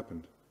what had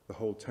happened, the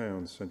whole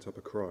town sent up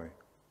a cry.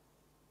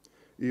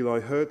 Eli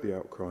heard the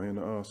outcry and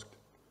asked,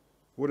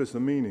 "What is the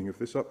meaning of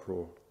this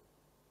uproar?"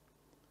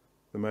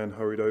 The man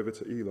hurried over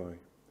to Eli,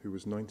 who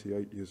was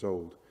 98 years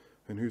old,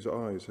 and whose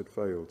eyes had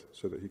failed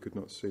so that he could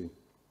not see.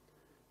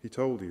 He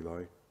told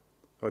Eli,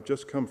 "I've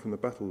just come from the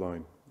battle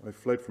line. I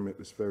fled from it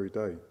this very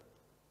day."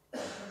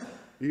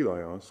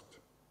 Eli asked,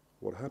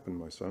 "What happened,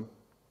 my son?"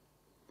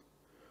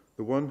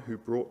 The one who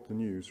brought the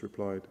news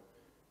replied,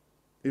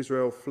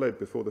 "Israel fled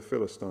before the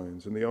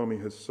Philistines, and the army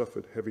has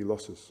suffered heavy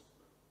losses.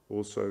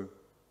 Also,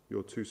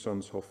 your 2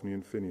 sons, Hophni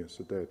and Phinehas,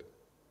 are dead,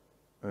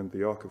 and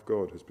the ark of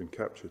God has been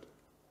captured."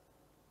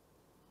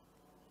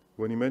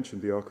 When he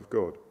mentioned the ark of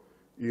God,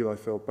 Eli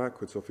fell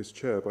backwards off his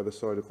chair by the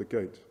side of the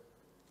gate.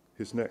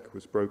 His neck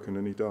was broken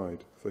and he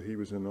died, for he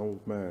was an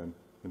old man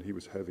and he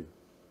was heavy.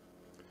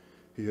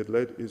 He had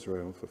led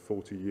Israel for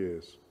 40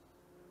 years.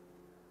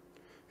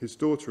 His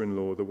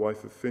daughter-in-law, the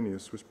wife of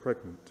Phinehas, was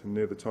pregnant and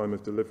near the time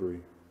of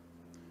delivery.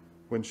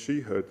 When she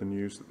heard the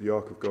news that the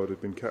ark of God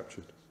had been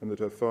captured and that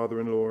her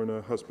father-in-law and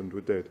her husband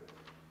were dead,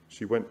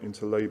 she went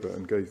into labour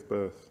and gave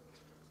birth,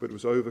 but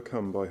was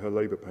overcome by her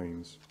labour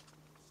pains.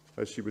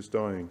 As she was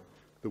dying,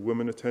 the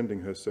woman attending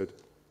her said,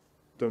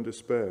 "Don't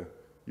despair,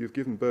 you have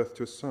given birth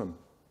to a son."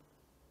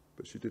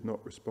 But she did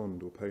not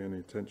respond or pay any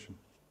attention.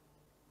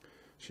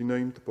 She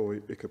named the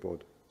boy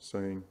Ichabod,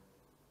 saying,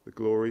 "The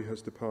glory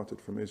has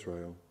departed from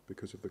Israel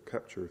because of the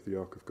capture of the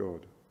ark of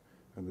God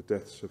and the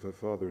deaths of her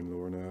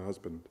father-in-law and her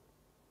husband."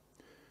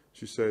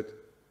 She said,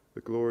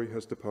 "The glory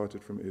has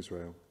departed from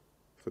Israel,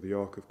 for the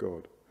ark of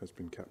God has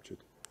been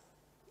captured."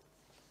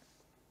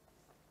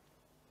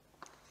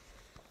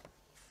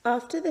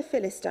 After the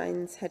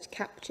Philistines had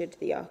captured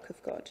the ark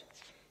of God,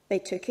 they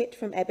took it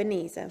from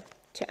Ebenezer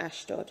to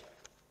Ashdod.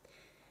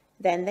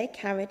 Then they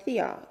carried the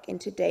ark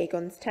into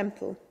Dagon's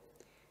temple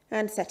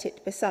and set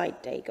it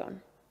beside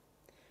Dagon.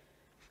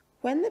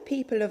 When the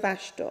people of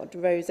Ashdod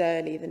rose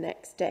early the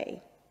next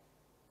day,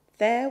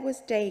 there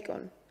was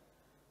Dagon,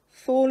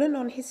 fallen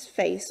on his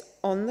face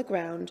on the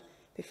ground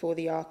before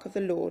the ark of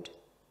the Lord.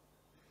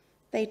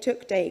 They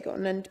took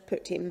Dagon and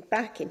put him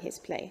back in his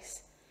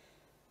place.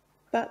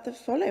 But the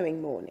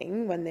following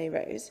morning, when they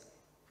rose,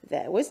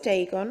 there was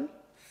Dagon,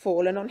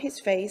 fallen on his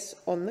face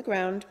on the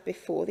ground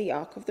before the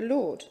ark of the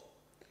Lord.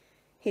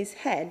 His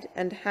head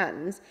and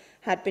hands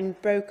had been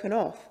broken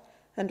off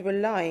and were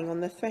lying on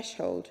the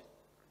threshold.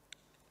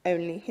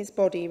 Only his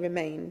body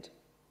remained.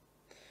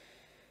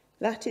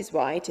 That is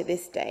why, to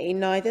this day,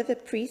 neither the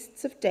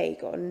priests of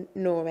Dagon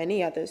nor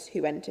any others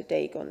who enter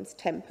Dagon's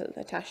temple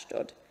at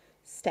Ashdod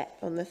step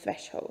on the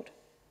threshold.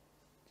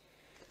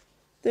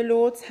 The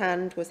Lord's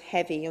hand was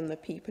heavy on the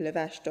people of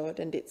Ashdod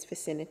and its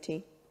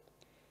vicinity.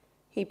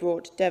 He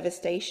brought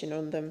devastation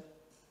on them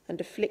and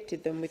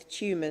afflicted them with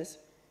tumours.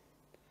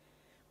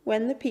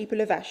 When the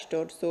people of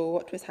Ashdod saw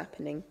what was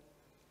happening,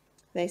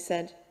 they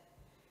said,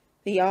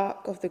 "The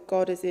ark of the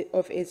God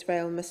of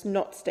Israel must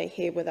not stay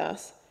here with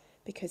us,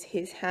 because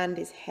his hand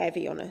is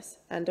heavy on us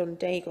and on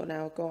Dagon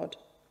our God."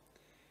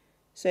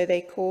 So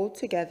they called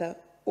together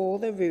all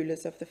the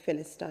rulers of the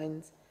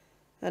Philistines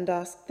and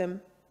asked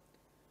them,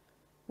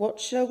 "What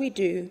shall we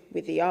do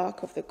with the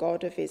ark of the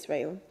God of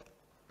Israel?"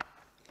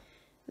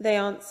 They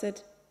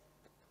answered,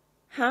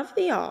 "Have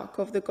the ark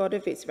of the God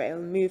of Israel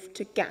moved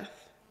to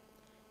Gath."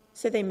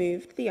 So they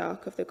moved the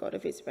ark of the God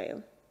of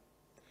Israel.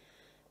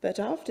 But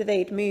after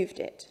they'd moved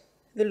it,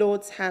 the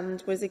Lord's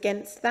hand was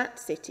against that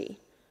city,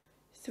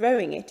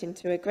 throwing it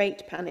into a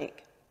great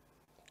panic.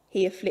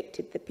 He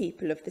afflicted the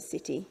people of the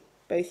city,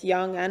 both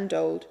young and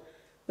old,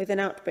 with an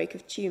outbreak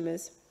of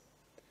tumours.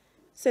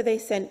 So they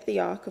sent the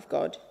ark of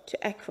God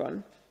to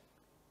Ekron.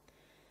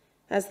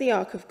 As the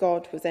ark of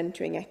God was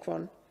entering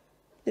Ekron,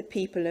 the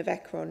people of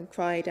Ekron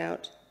cried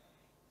out,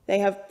 "They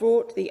have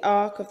brought the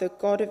ark of the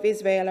God of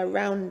Israel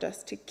around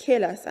us to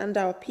kill us and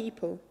our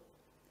people."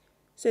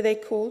 So they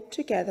called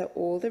together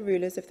all the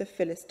rulers of the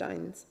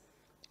Philistines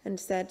and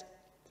said,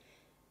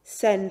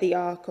 "Send the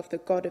ark of the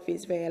God of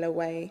Israel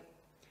away.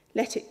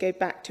 Let it go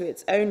back to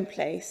its own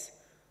place,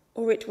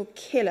 or it will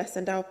kill us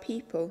and our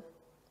people."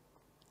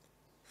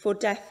 For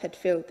death had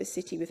filled the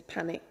city with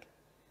panic.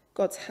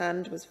 God's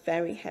hand was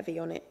very heavy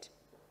on it.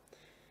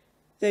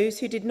 Those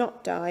who did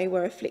not die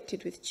were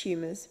afflicted with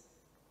tumours,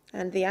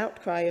 and the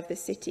outcry of the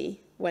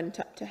city went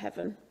up to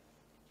heaven.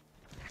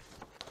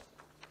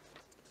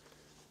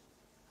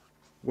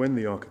 When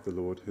the ark of the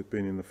Lord had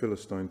been in the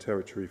Philistine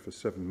territory for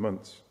 7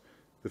 months,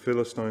 the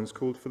Philistines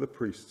called for the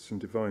priests and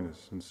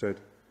diviners and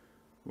said,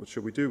 "What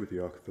shall we do with the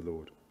ark of the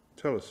Lord?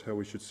 Tell us how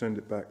we should send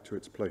it back to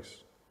its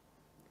place."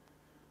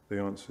 They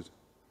answered,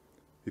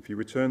 If you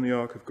return the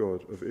ark of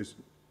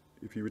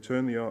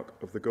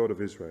the God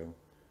of Israel,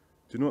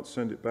 do not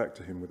send it back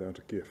to him without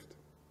a gift.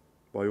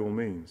 By all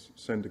means,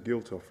 send a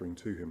guilt offering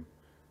to him.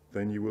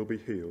 Then you will be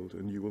healed,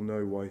 and you will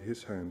know why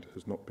his hand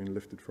has not been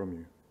lifted from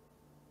you."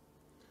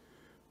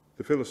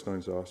 The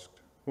Philistines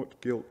asked, "What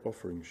guilt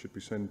offering should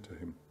we send to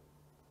him?"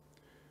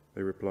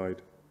 They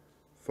replied,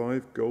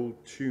 5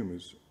 gold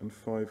tumors and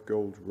 5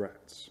 gold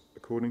rats,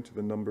 according to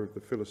the number of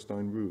the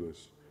Philistine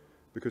rulers,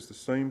 because the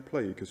same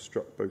plague has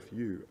struck both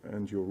you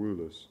and your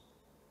rulers.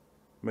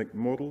 Make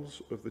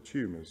models of the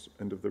tumors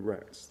and of the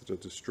rats that are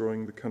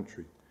destroying the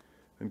country,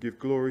 and give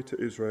glory to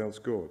Israel's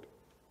God.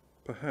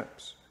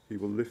 Perhaps he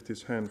will lift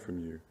his hand from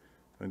you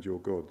and your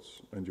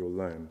gods and your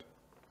land.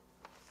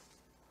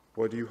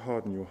 Why do you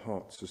harden your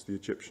hearts as the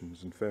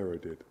Egyptians and Pharaoh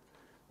did,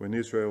 when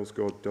Israel's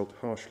God dealt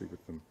harshly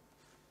with them?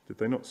 Did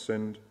they not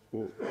send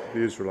all the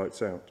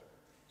Israelites out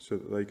so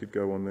that they could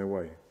go on their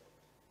way?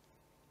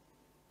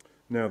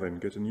 Now then,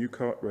 get a new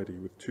cart ready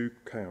with 2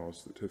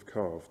 cows that have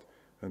calved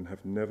and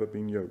have never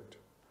been yoked.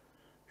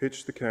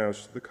 Hitch the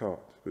cows to the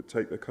cart, but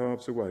take the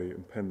calves away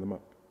and pen them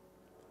up.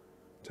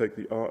 Take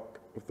the ark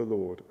of the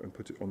Lord and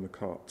put it on the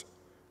cart,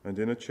 and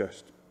in a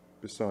chest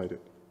beside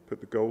it put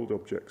the gold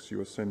objects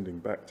you are sending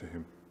back to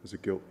him as a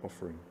guilt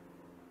offering.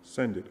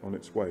 Send it on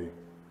its way,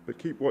 but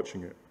keep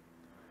watching it.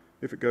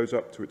 If it goes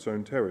up to its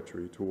own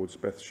territory towards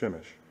Beth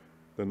Shemesh,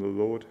 then the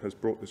Lord has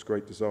brought this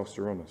great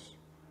disaster on us.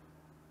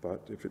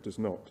 But if it does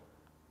not,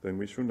 then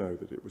we shall know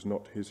that it was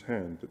not his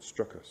hand that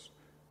struck us,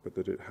 but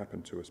that it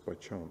happened to us by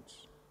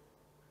chance."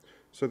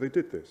 So they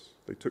did this.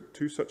 They took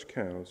 2 such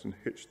cows and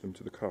hitched them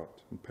to the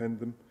cart and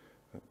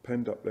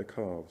penned up their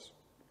calves.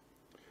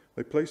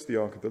 They placed the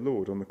ark of the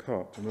Lord on the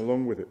cart, and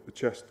along with it the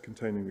chest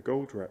containing the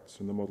gold rats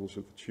and the models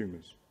of the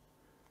tumors.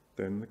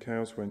 Then the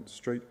cows went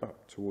straight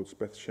up towards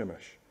Beth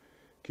Shemesh,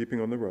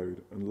 keeping on the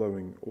road and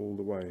lowing all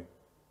the way.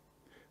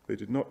 They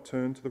did not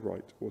turn to the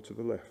right or to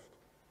the left.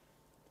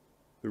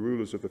 The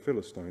rulers of the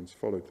Philistines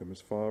followed them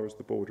as far as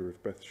the border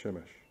of Beth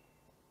Shemesh.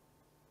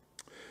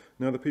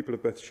 Now the people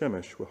of Beth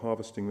Shemesh were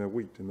harvesting their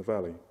wheat in the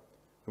valley,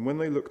 and when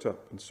they looked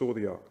up and saw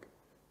the ark,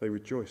 they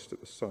rejoiced at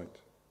the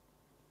sight.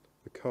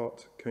 The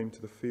cart came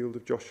to the field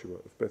of Joshua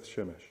of Beth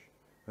Shemesh,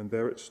 and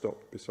there it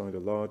stopped beside a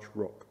large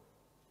rock.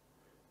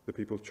 The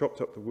people chopped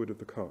up the wood of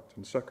the cart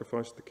and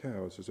sacrificed the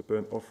cows as a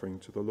burnt offering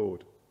to the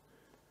Lord.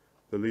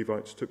 The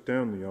Levites took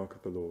down the ark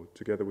of the Lord,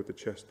 together with the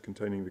chest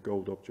containing the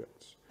gold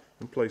objects,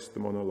 and placed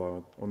them on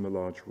the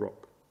large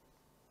rock.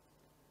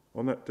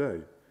 On that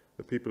day,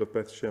 the people of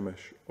Beth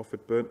Shemesh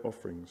offered burnt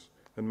offerings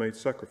and made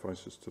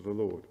sacrifices to the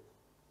Lord.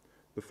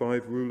 The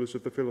 5 rulers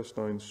of the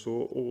Philistines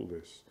saw all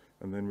this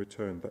and then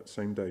returned that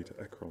same day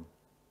to Ekron.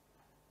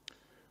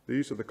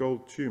 These are the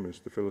gold tumors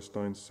the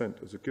Philistines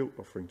sent as a guilt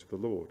offering to the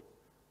Lord,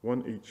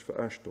 1 each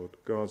for Ashdod,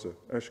 Gaza,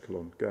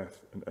 Ashkelon,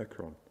 Gath, and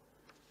Ekron.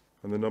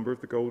 And the number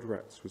of the gold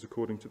rats was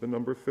according to the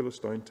number of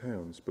Philistine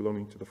towns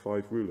belonging to the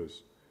 5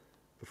 rulers,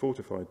 the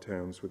fortified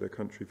towns with their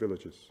country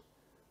villages.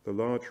 The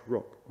large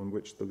rock on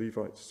which the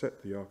Levites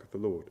set the ark of the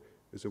Lord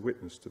is a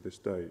witness to this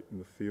day in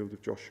the field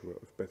of Joshua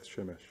of Beth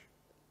Shemesh.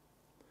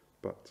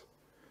 But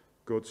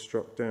God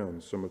struck down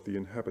some of the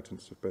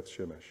inhabitants of Beth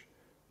Shemesh,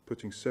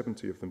 putting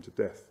 70 of them to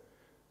death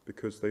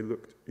because they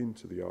looked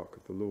into the ark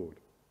of the Lord.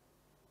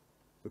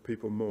 The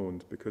people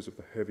mourned because of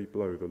the heavy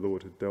blow the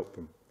Lord had dealt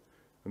them,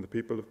 and the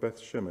people of Beth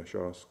Shemesh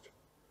asked,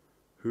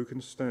 "Who can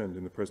stand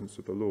in the presence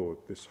of the Lord,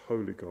 this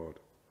holy God?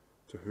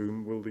 To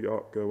whom will the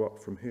ark go up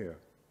from here?"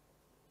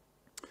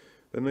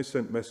 Then they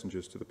sent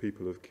messengers to the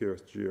people of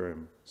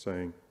Kiriath-Jearim,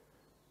 saying,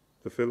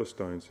 "The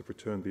Philistines have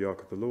returned the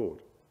ark of the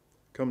Lord.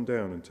 Come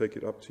down and take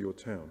it up to your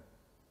town."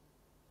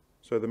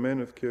 So the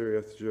men of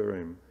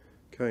Kiriath-Jearim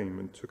came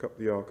and took up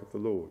the ark of the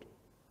Lord.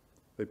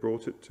 They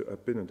brought it to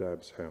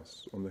Abinadab's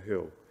house on the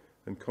hill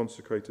and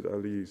consecrated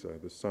Eleazar,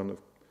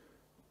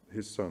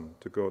 his son,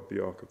 to God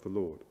the ark of the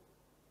Lord.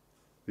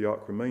 The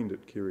ark remained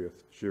at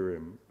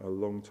Kiriath-Jearim a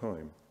long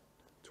time.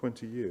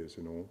 20 years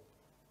in all.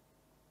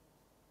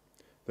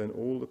 Then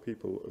all the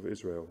people of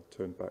Israel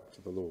turned back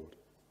to the Lord.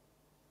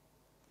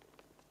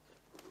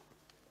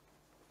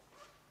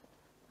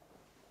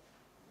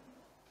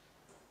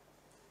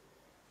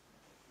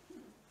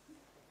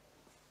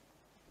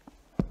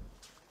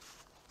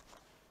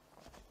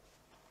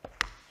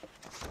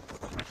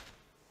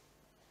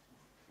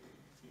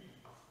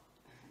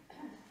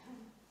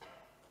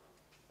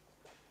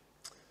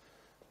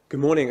 Good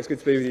morning, it's good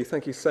to be with you.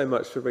 Thank you so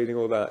much for reading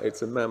all that.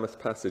 It's a mammoth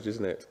passage,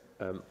 isn't it?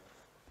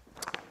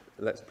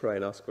 Let's pray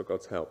and ask for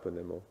God's help, and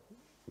then we'll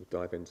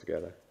dive in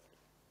together.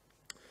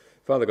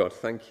 Father God,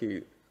 thank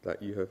you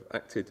that you have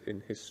acted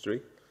in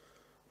history.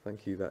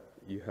 Thank you that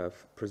you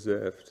have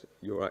preserved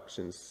your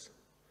actions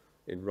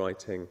in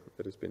writing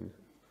that has been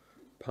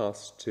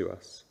passed to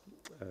us.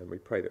 And we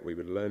pray that we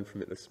would learn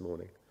from it this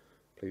morning.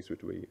 Please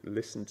would we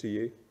listen to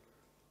you,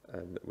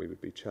 and that we would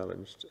be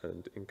challenged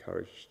and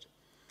encouraged.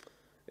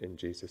 In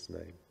Jesus'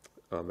 name,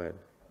 amen.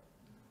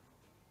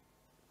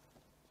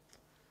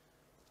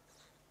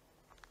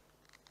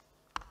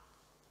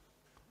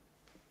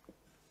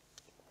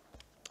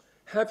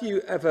 Have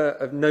you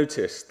ever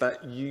noticed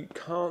that you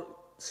can't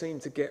seem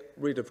to get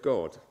rid of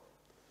God?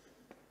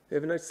 You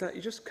ever noticed that?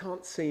 You just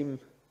can't seem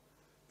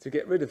to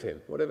get rid of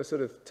him. Whatever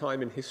sort of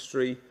time in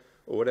history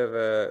or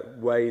whatever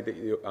way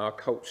that our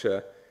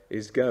culture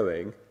is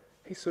going,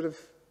 he sort of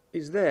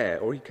is there,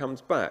 or he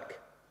comes back.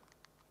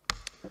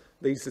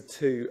 These are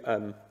two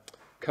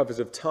covers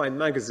of Time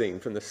magazine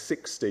from the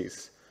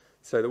 60s.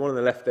 So the one on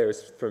the left there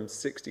is from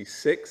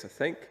 66, I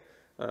think.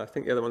 I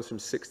think the other one's from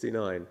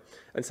 69.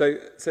 And so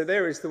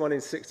there is the one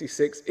in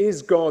 66,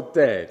 Is God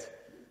Dead?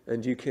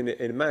 And you can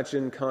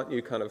imagine, can't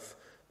you, kind of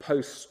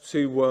post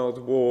 2 world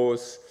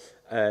wars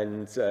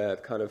and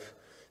kind of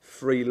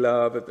free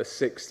love of the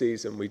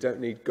 60s, and we don't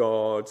need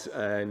God.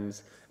 And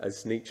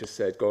as Nietzsche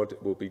said, God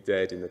will be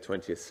dead in the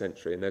 20th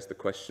century. And there's the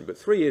question. But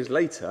 3 years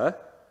later,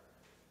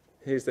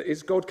 here's that,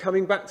 is God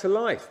coming back to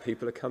life?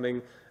 People are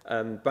coming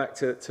back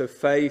to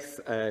faith,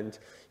 and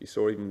you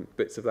saw even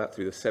bits of that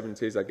through the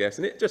 70s, I guess.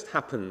 And it just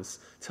happens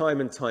time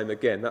and time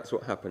again. That's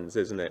what happens,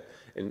 isn't it?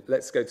 And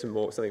let's go to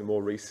something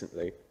more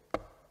recently.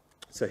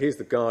 So here's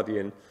The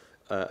Guardian,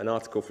 an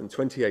article from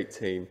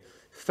 2018.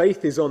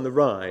 Faith is on the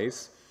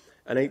rise,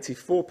 and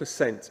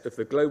 84% of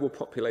the global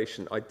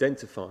population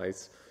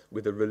identifies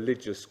with a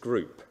religious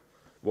group.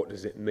 What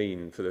does it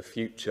mean for the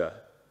future?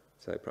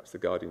 So perhaps The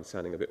Guardian's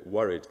sounding a bit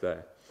worried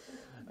there.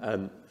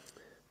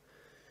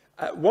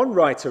 One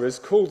writer has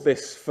called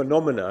this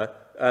phenomena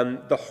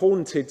the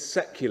haunted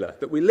secular,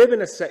 that we live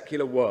in a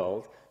secular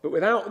world, but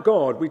without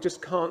God we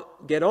just can't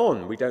get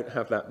on. We don't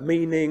have that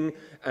meaning,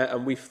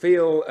 and we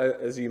feel,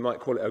 as you might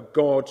call it, a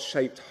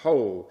God-shaped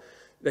hole.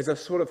 There's a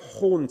sort of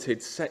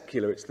haunted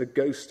secular. It's the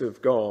ghost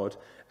of God,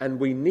 and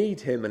we need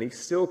him, and he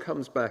still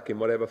comes back in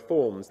whatever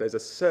forms. There's a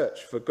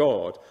search for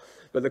God.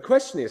 But the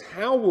question is,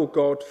 how will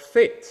God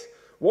fit?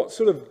 What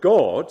sort of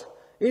God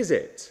is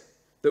it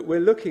that we're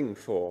looking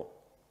for?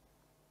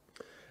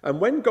 And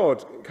when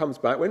God comes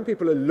back, when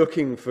people are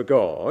looking for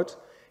God,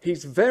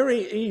 he's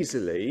very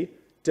easily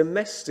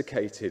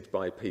domesticated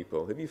by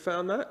people. Have you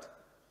found that?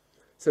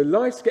 So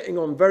life's getting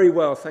on very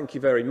well, thank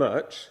you very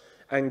much,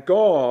 and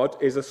God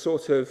is a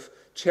sort of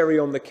cherry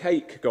on the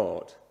cake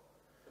God.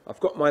 I've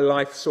got my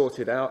life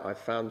sorted out, I've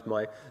found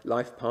my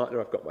life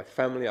partner, I've got my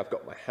family, I've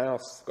got my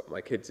house, I've got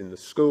my kids in the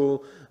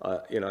school,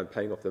 I'm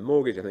paying off the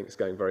mortgage, I think it's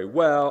going very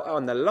well. Oh,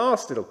 and the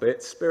last little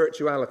bit,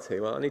 spirituality,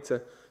 well, I need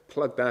to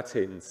plug that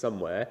in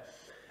somewhere.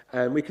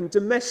 And we can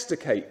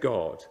domesticate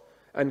God.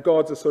 And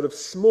God's a sort of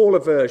smaller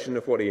version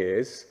of what he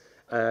is,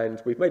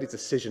 and we've made a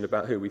decision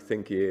about who we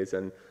think he is,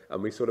 and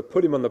we sort of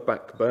put him on the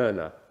back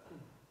burner.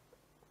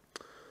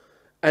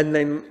 And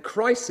then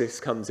crisis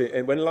comes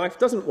in when life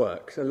doesn't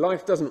work. So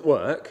life doesn't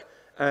work,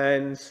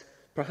 and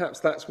perhaps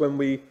that's when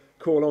we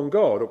call on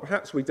God, or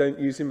perhaps we don't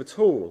use him at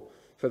all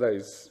for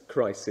those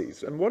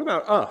crises. And what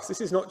about us?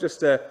 This is not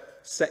just a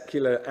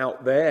secular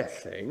out there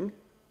thing.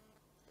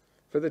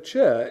 For the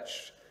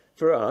church,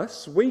 for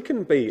us, we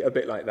can be a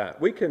bit like that.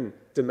 We can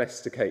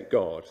domesticate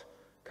God,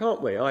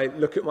 can't we? I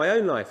look at my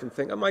own life and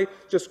think, am I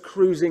just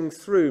cruising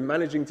through,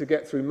 managing to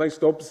get through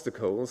most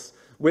obstacles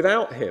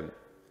without him?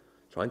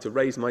 Trying to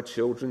raise my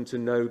children to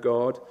know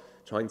God,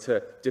 trying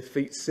to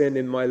defeat sin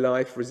in my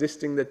life,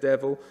 resisting the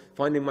devil,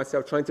 finding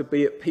myself trying to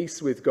be at peace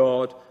with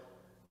God.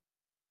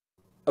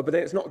 But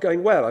then it's not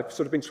going well. I've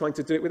sort of been trying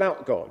to do it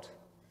without God,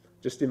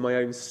 just in my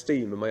own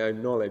steam and my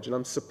own knowledge. And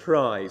I'm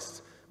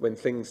surprised when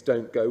things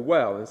don't go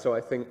well. And so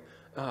I think,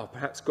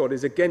 perhaps God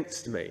is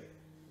against me.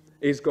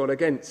 Is God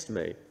against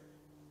me?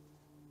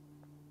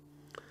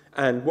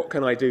 And what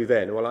can I do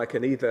then? Well, I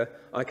can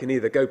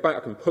either go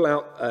back and pull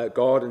out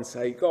God and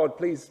say, God,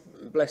 please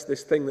bless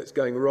this thing that's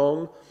going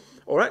wrong.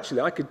 Or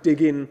actually, I could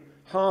dig in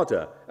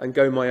harder and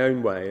go my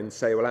own way and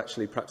say, well,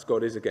 actually, perhaps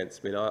God is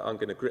against me, and I'm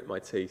going to grit my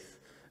teeth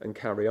and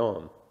carry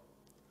on.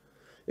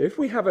 If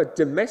we have a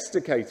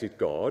domesticated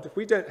God, if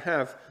we don't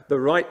have the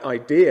right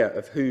idea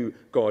of who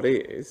God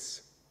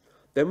is,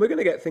 then we're going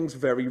to get things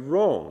very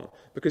wrong.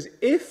 Because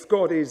if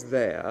God is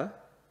there,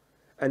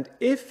 And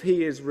if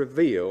he is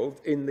revealed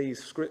in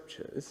these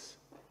scriptures,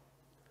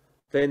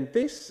 then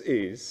this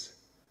is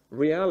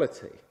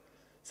reality.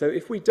 So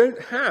if we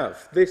don't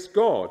have this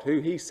God who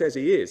he says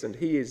he is, and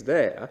he is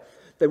there,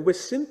 then we're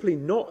simply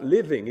not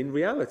living in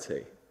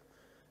reality.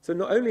 So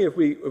not only have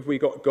we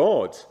got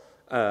God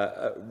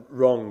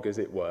wrong, as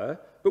it were,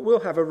 but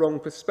we'll have a wrong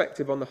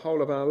perspective on the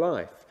whole of our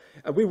life.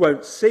 And we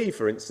won't see,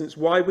 for instance,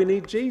 why we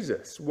need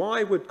Jesus.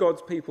 Why would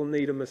God's people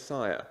need a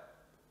Messiah?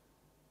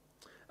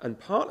 And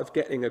part of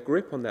getting a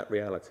grip on that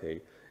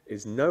reality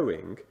is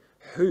knowing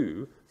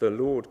who the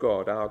Lord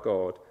God, our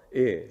God,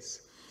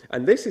 is.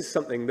 And this is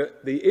something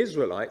that the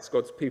Israelites,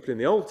 God's people in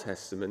the Old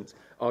Testament,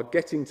 are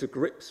getting to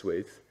grips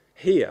with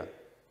here.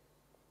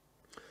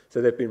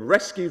 So they've been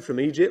rescued from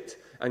Egypt,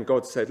 and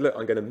God said, look,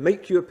 I'm going to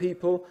make you a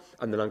people,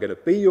 and then I'm going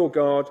to be your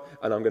God,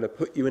 and I'm going to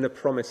put you in a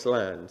promised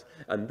land.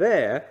 And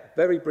there,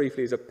 very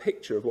briefly, is a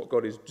picture of what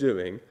God is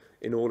doing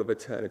in all of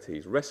eternity.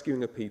 He's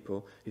rescuing a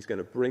people. He's going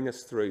to bring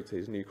us through to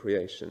his new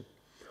creation.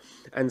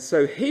 And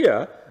so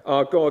here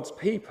are God's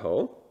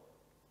people,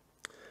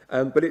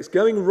 but it's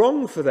going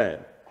wrong for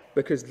them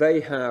because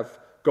they have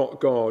got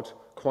God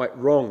quite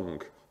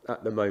wrong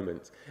at the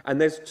moment.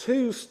 And there's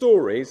two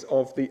stories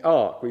of the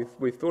ark.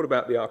 We've thought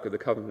about the Ark of the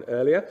Covenant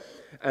earlier,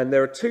 and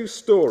there are two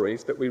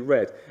stories that we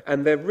read,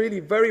 and they're really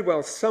very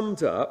well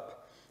summed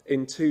up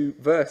in two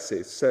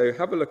verses. So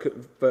have a look at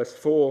verse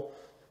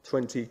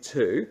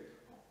 4:22.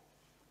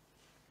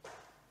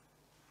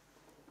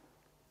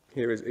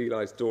 Here is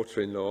Eli's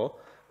daughter-in-law,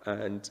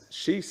 and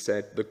she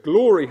said, "The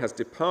glory has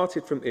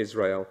departed from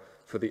Israel,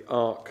 for the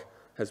ark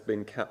has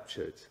been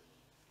captured."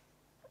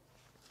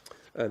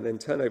 And then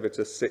turn over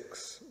to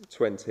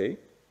 6:20.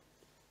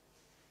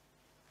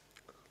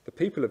 The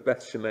people of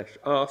Beth Shemesh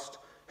asked,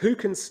 "Who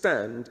can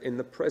stand in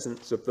the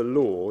presence of the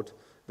Lord,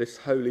 this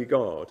holy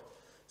God?"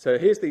 So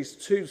here's these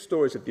two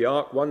stories of the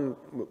ark, one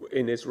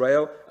in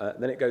Israel,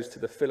 then it goes to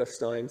the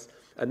Philistines,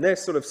 and they're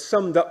sort of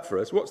summed up for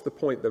us. What's the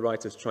point the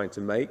writer's trying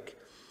to make?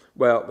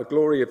 Well, the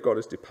glory of God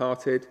has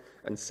departed,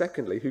 and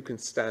secondly, who can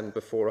stand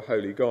before a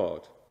holy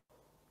God?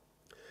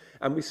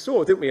 And we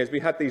saw, didn't we, as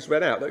we had these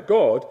read out, that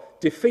God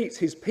defeats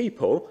his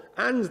people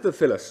and the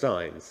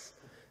Philistines.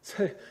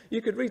 So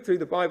you could read through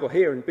the Bible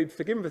here and be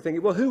forgiven for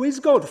thinking, well, who is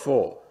God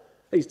for?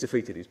 He's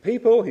defeated his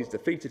people, he's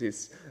defeated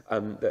his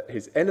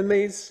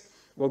enemies.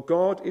 Well,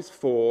 God is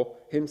for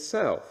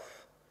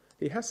himself.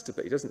 He has to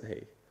be, doesn't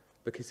he?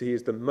 Because he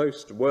is the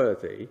most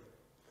worthy.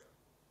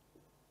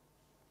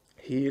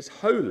 He is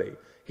holy.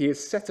 He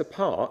is set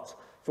apart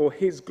for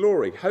his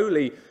glory.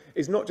 Holy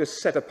is not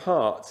just set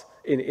apart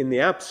in the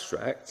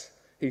abstract.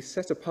 He's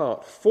set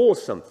apart for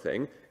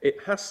something.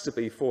 It has to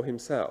be for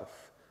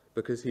himself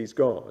because he's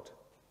God.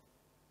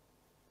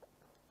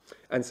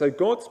 And so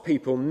God's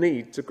people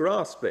need to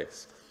grasp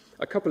this.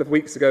 A couple of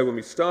weeks ago when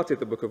we started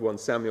the book of 1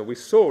 Samuel, we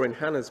saw in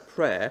Hannah's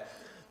prayer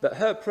that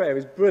her prayer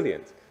is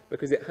brilliant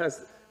because it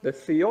has the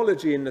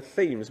theology and the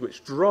themes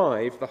which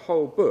drive the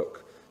whole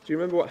book. Do you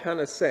remember what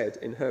Hannah said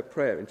in her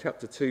prayer in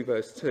chapter 2,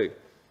 verse 2?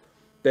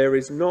 "There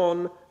is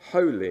none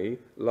holy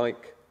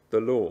like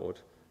the Lord.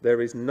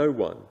 There is no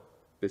one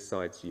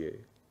besides you."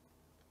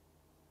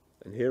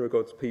 And here are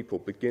God's people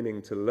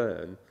beginning to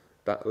learn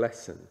that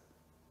lesson.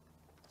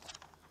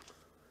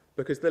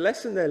 Because the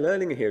lesson they're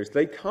learning here is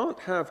they can't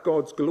have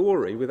God's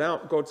glory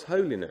without God's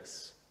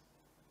holiness.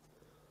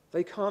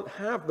 They can't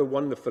have the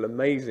wonderful,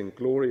 amazing,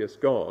 glorious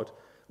God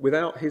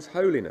without his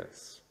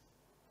holiness.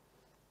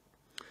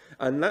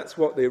 And that's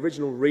what the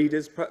original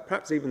readers,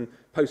 perhaps even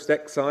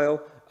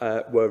post-exile,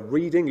 were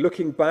reading,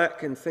 looking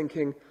back and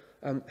thinking,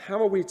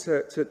 how are we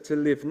to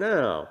live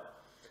now?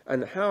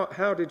 And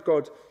how did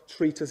God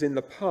treat us in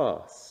the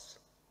past?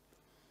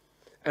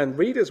 And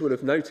readers would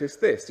have noticed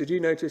this. Did you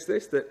notice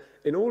this? That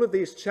in all of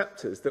these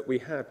chapters that we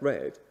had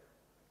read,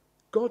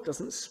 God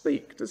doesn't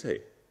speak, does he?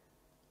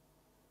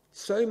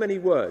 So many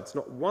words,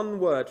 not one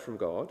word from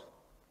God.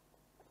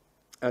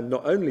 And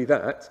not only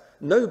that,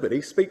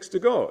 nobody speaks to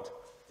God.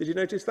 Did you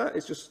notice that?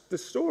 It's just the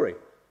story.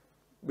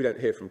 We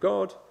don't hear from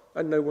God,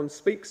 and no one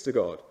speaks to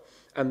God.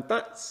 And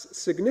that's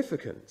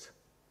significant.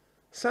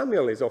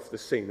 Samuel is off the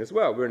scene as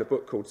well. We're in a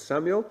book called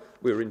Samuel.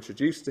 We were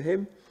introduced to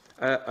him,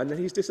 and then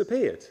he's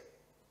disappeared.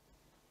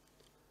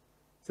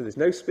 So there's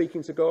no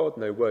speaking to God,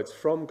 no words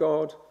from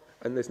God,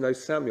 and there's no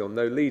Samuel,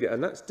 no leader.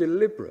 And that's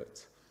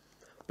deliberate,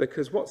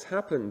 because what's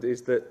happened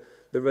is that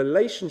the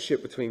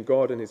relationship between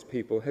God and his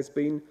people has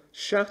been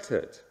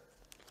shattered.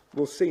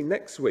 We'll see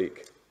next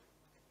week,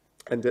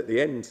 and at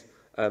the end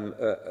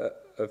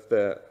of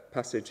the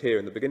passage here,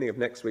 in the beginning of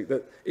next week,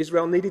 that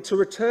Israel needed to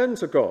return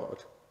to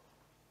God.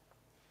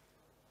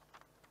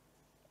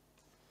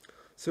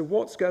 So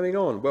what's going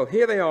on? Well,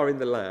 here they are in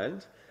the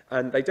land,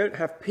 and they don't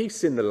have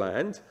peace in the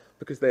land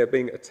because they are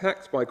being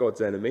attacked by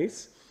God's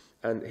enemies.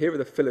 And here are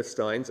the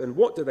Philistines. And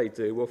what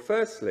do? Well,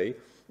 firstly,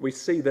 we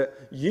see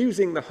that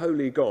using the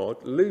holy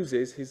God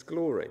loses his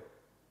glory.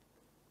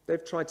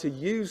 They've tried to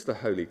use the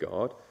holy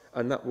God,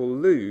 and that will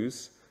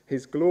lose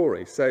his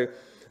glory. So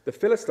the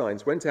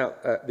Philistines went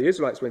out, the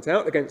Israelites went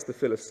out against the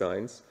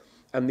Philistines,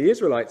 and the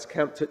Israelites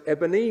camped at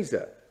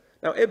Ebenezer.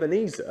 Now,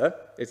 Ebenezer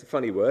is a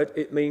funny word.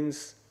 It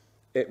means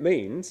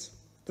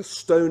the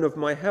stone of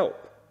my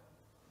help.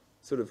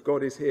 Sort of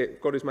God is here,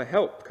 God is my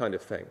help kind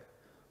of thing.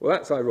 Well,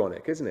 that's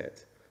ironic, isn't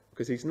it?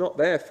 Because he's not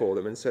there for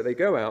them. And so they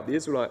go out,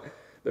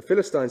 the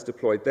Philistines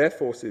deployed their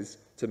forces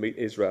to meet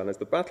Israel. And as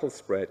the battle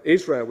spread,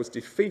 Israel was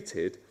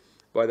defeated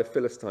by the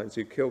Philistines,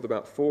 who killed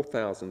about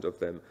 4,000 of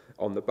them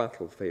on the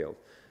battlefield.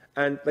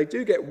 And they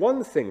do get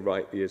one thing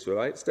right, the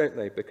Israelites, don't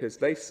they? Because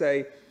they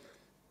say,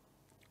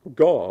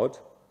 God,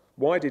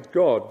 why did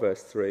God,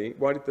 verse 3,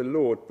 why did the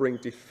Lord bring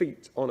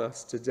defeat on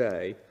us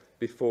today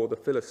before the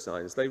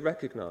Philistines? They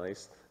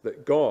recognize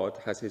that God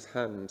has his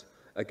hand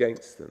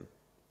against them.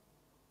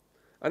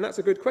 And that's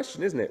a good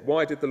question, isn't it?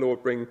 Why did the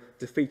Lord bring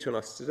defeat on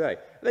us today?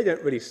 They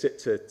don't really sit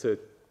to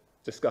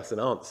discuss an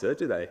answer,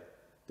 do they?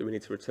 Do we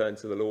need to return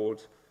to the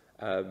Lord?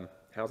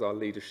 How's our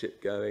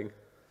leadership going?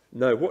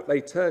 No, what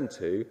they turn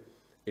to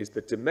is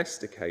the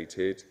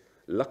domesticated,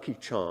 lucky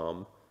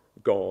charm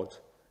God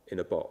in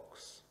a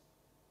box.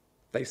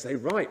 They say,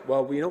 right,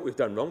 well, we know what we've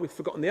done wrong. We've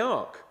forgotten the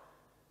ark.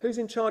 Who's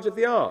in charge of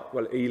the ark?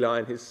 Well, Eli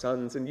and his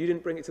sons, and you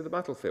didn't bring it to the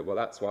battlefield. Well,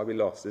 that's why we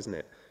lost, isn't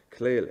it?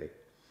 Clearly.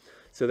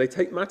 So they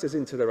take matters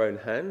into their own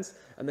hands,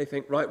 and they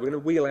think, right, we're going to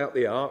wheel out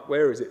the ark.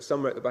 Where is it?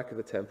 Somewhere at the back of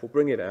the temple.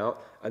 Bring it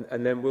out,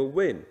 and then we'll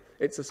win.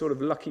 It's a sort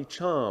of lucky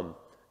charm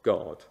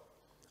God.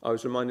 I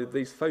was reminded of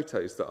these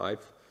photos that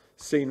I've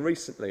seen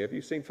recently. Have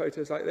you seen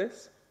photos like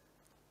this?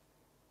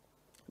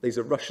 These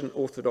are Russian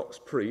Orthodox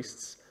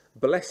priests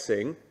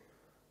blessing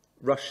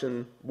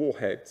Russian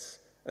warheads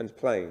and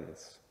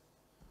planes.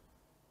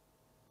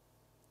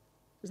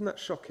 Isn't that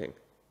shocking?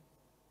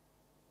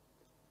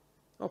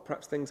 Oh,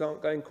 perhaps things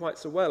aren't going quite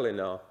so well in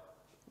our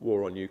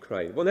war on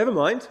Ukraine. Well, never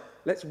mind.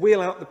 Let's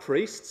wheel out the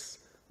priests.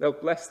 They'll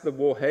bless the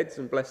warheads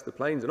and bless the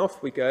planes, and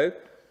off we go,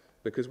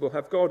 because we'll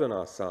have God on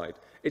our side.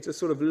 It's a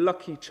sort of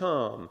lucky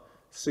charm,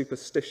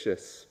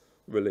 superstitious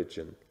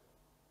religion.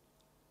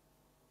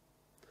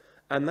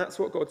 And that's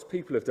what God's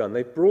people have done.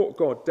 They've brought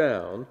God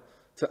down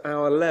to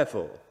our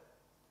level.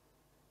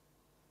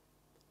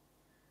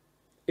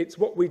 It's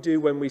what we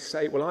do when we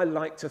say, well, I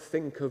like to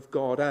think of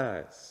God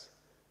as.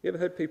 You ever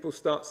heard people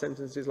start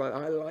sentences like,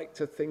 I like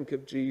to think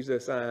of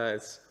Jesus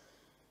as,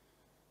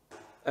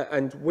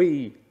 and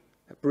we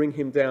bring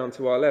him down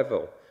to our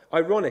level.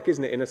 Ironic,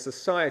 isn't it, in a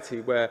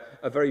society where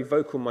a very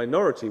vocal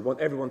minority want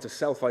everyone to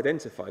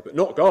self-identify, but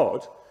not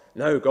God.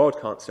 No,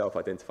 God can't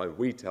self-identify.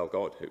 We tell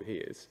God who he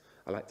is.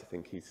 I like to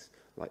think he's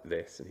like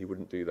this, and he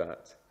wouldn't do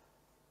that.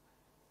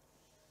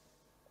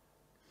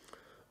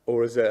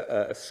 Or as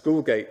a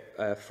Schoolgate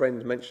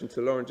friend mentioned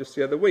to Lauren just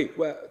the other week,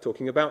 we're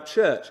talking about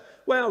church.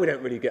 Well, we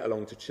don't really get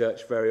along to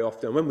church very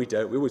often. When we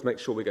don't, we always make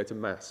sure we go to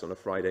Mass on a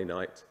Friday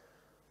night.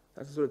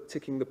 That's sort of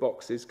ticking the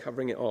boxes,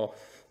 covering it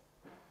off.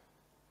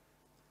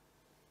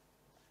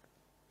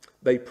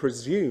 They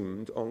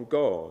presumed on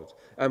God.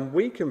 And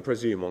we can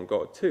presume on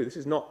God too. This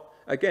is not,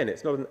 again,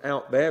 it's not an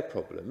out there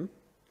problem.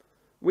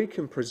 We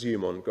can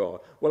presume on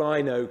God. Well,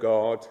 I know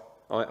God.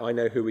 I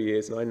know who he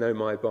is, and I know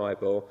my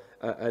Bible,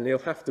 and he'll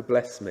have to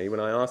bless me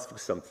when I ask for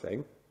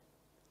something.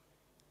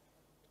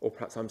 Or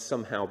perhaps I'm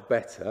somehow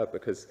better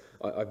because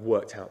I've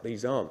worked out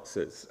these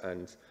answers,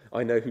 and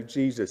I know who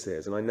Jesus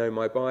is, and I know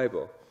my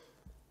Bible.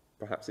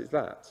 Perhaps it's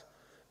that.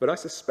 But I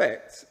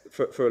suspect,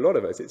 for a lot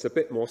of us, it's a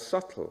bit more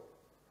subtle.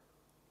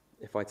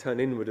 If I turn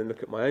inward and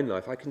look at my own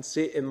life, I can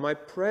see it in my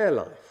prayer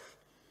life.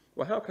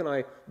 Well, how can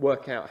I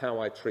work out how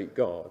I treat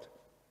God?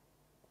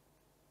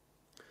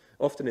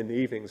 Often in the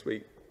evenings,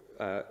 we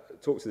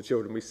talk to the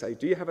children, we say,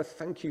 do you have a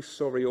thank you,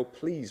 sorry, or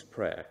please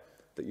prayer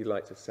that you'd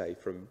like to say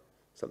from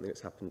something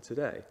that's happened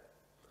today?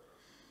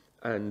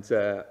 And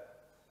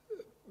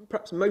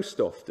perhaps most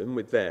often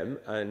with them,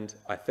 and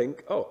I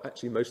think,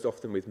 actually most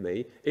often with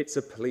me, it's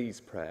a please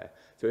prayer.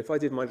 So if I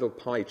did my little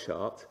pie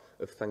chart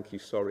of thank you,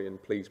 sorry,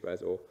 and please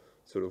prayers, or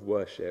sort of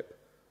worship,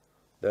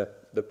 the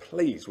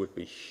please would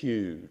be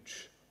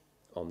huge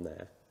on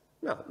there.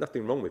 No,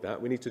 nothing wrong with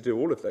that. We need to do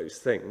all of those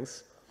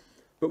things.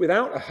 But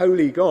without a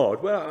holy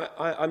God, well,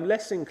 I'm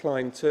less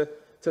inclined to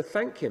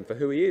thank him for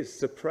who he is,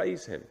 to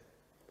praise him.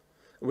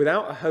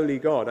 Without a holy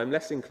God, I'm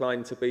less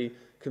inclined to be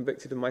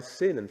convicted of my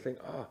sin and think,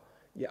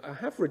 yeah, I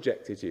have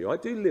rejected you. I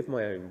do live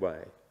my own way.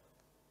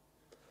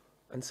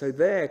 And so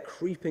there,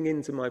 creeping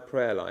into my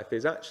prayer life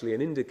is actually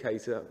an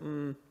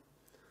indicator,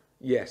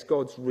 yes,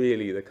 God's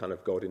really the kind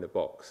of God in a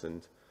box,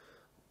 and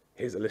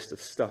here's a list of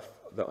stuff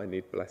that I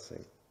need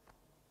blessing.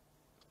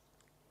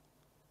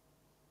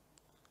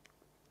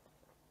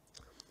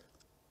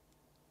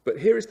 But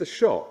here is the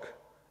shock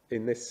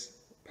in this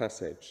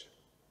passage.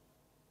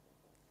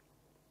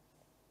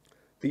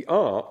 The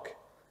ark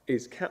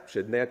is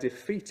captured and they are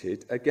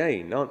defeated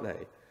again, aren't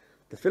they?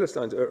 The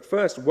Philistines are at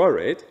first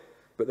worried,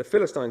 but the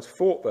Philistines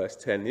fought, verse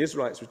 10. The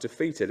Israelites were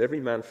defeated. Every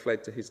man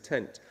fled to his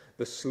tent.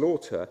 The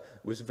slaughter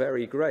was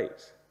very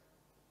great.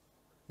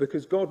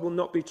 Because God will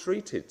not be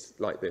treated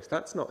like this.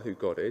 That's not who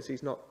God is.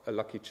 He's not a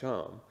lucky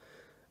charm.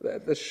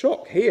 The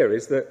shock here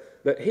is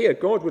that here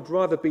God would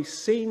rather be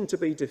seen to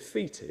be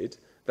defeated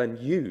than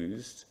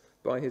used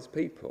by his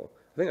people.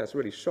 I think that's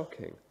really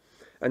shocking.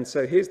 And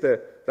so here's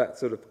that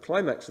sort of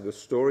climax of the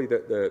story,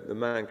 that the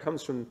man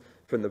comes from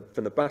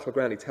the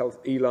battleground. He tells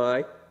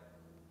Eli,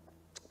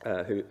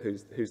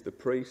 who's the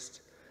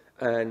priest,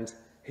 and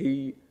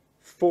he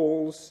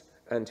falls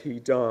and he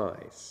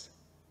dies.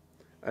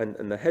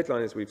 And the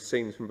headline, as we've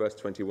seen from verse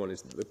 21,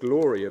 is that the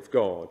glory of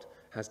God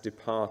has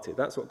departed.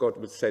 That's what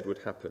God said would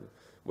happen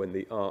when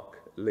the ark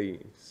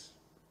leaves.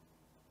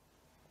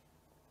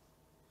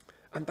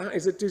 And that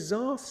is a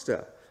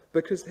disaster,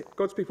 because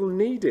God's people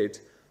needed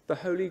the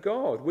holy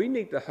God. We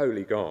need the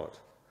holy God.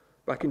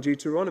 Back in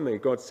Deuteronomy,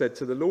 God said,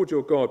 "To the Lord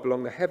your God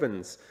belong the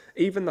heavens,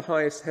 even the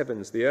highest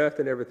heavens, the earth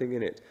and everything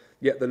in it.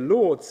 Yet the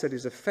Lord set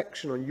his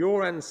affection on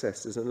your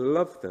ancestors and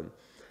loved them,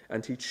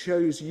 and he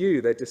chose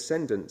you, their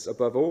descendants,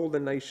 above all the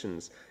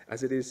nations,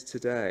 as it is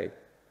today.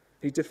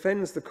 He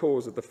defends the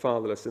cause of the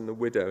fatherless and the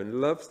widow,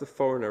 and loves the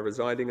foreigner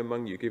residing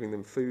among you, giving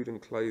them food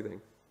and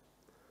clothing.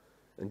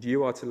 And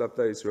you are to love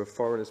those who are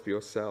foreigners for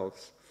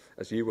yourselves,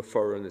 as you were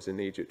foreigners in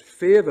Egypt.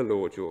 Fear the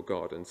Lord your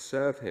God and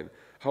serve him.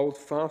 Hold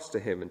fast to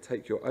him and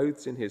take your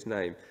oaths in his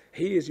name.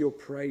 He is your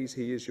praise,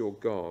 he is your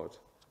God."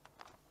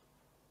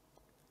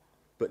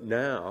 But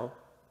now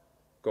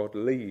God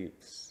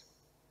leaves.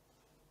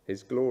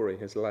 His glory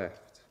has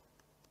left.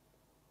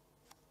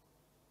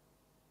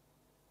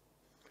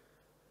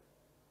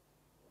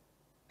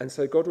 And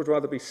so God would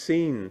rather be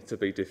seen to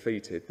be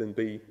defeated than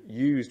be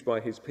used by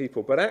his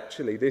people. But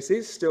actually, this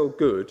is still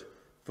good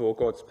for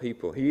God's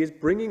people. He is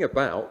bringing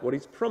about what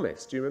he's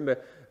promised. Do you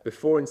remember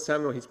before in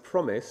Samuel, he's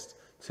promised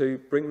to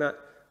bring that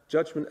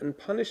judgment and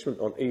punishment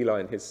on Eli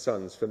and his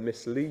sons for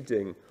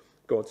misleading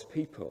God's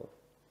people.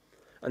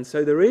 And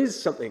so there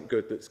is something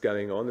good that's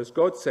going on as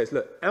God says,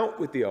 look, out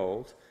with the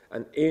old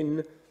and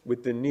in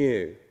with the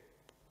new.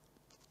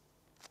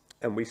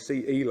 And we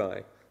see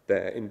Eli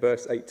there in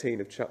verse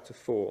 18 of chapter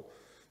 4.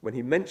 When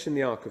he mentioned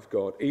the ark of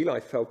God, Eli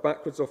fell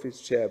backwards off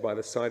his chair by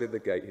the side of the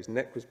gate. His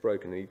neck was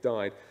broken and he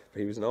died, for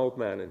he was an old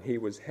man and he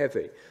was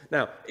heavy.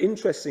 Now,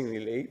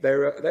 interestingly,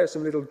 there are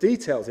some little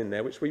details in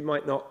there which we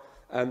might not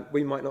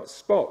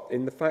spot,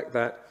 in the fact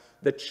that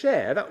the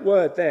chair, that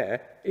word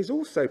there, is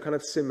also kind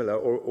of similar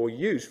or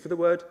used for the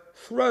word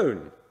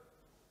throne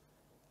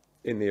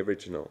in the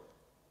original.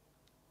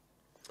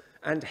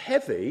 And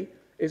heavy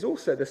is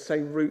also the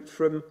same root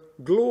from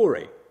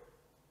glory.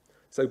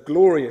 So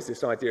glory is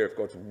this idea of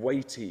God's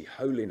weighty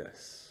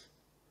holiness.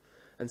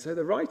 And so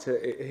the writer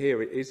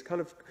here is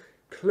kind of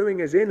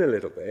cluing us in a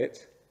little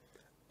bit.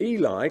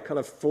 Eli kind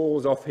of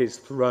falls off his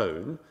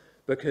throne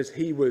because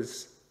he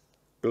was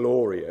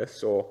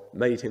glorious, or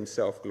made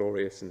himself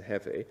glorious and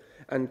heavy.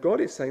 And God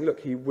is saying, look,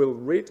 he will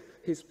rid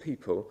his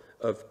people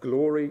of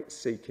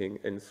glory-seeking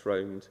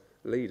enthroned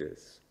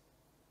leaders.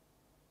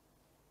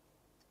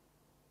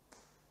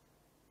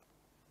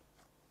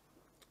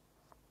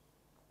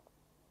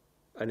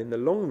 And in the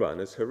long run,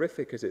 as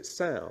horrific as it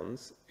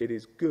sounds, it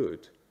is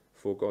good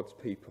for God's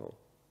people.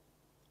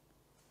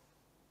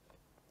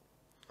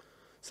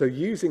 So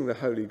using the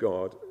holy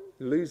God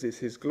loses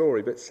his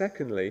glory. But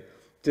secondly,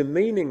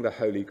 demeaning the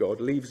holy God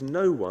leaves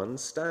no one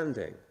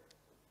standing.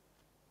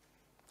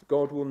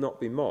 God will not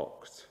be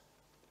mocked.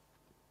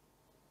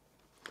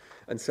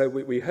 And so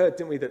we heard,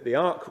 didn't we, that the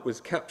ark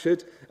was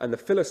captured and the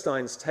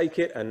Philistines take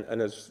it.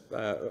 And as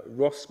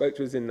Ross spoke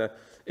to us in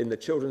the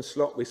children's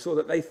slot, we saw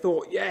that they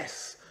thought,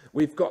 yes,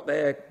 we've got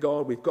their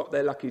God, we've got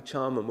their lucky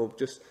charm, and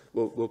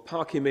we'll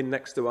park him in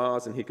next to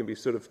ours and he can be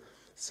sort of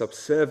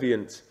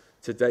subservient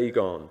to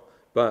Dagon.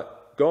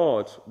 But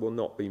God will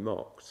not be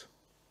mocked.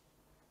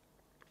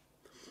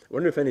 I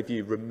wonder if any of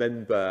you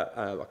remember,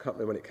 I can't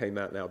remember when it came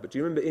out now, but do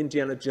you remember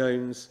Indiana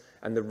Jones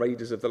and the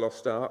Raiders of the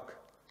Lost Ark?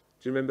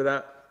 Do you remember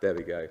that? There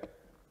we go.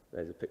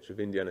 There's a picture of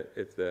Indiana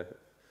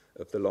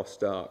of the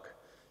Lost Ark.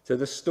 So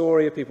the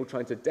story of people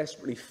trying to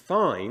desperately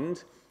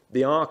find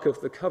the Ark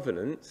of the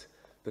Covenant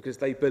because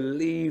they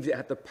believed it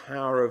had the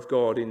power of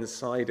God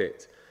inside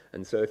it.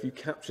 And so if you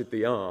captured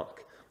the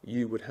Ark,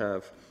 you would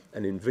have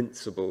an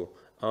invincible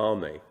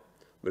army.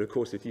 But of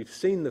course, if you've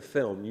seen the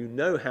film, you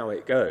know how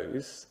it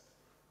goes.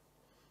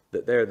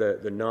 That they're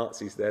the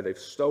Nazis there, they've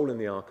stolen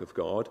the Ark of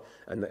God,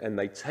 and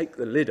they take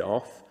the lid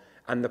off,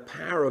 and the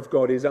power of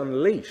God is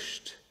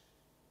unleashed.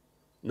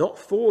 Not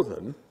for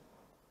them,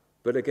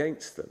 but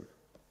against them.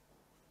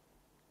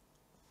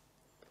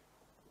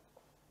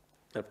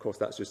 Of course,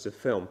 that's just a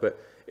film, but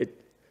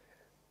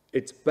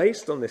it's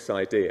based on this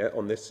idea,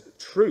 on this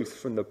truth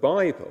from the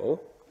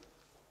Bible,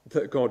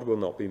 that God will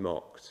not be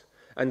mocked.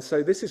 And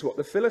so this is what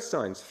the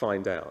Philistines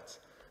find out.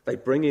 They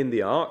bring in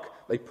the ark,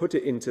 they put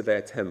it into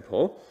their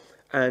temple,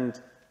 and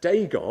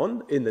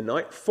Dagon, in the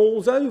night,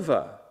 falls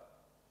over.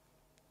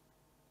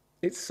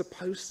 It's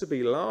supposed to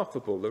be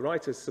laughable. The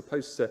writer's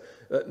supposed to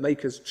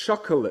make us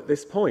chuckle at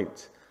this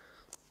point.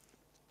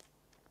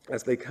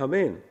 As they come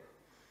in,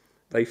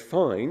 they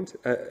find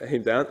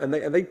him down, and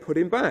they put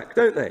him back,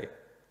 don't they?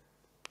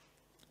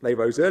 They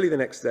rose early the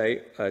next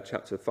day,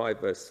 chapter 5,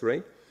 verse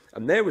 3,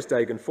 and there was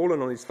Dagon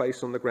fallen on his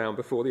face on the ground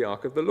before the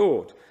ark of the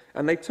Lord.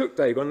 And they took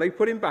Dagon, and they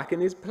put him back in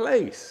his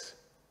place.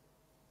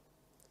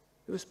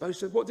 They were supposed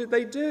to, what did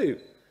they do?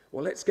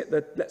 well, let's get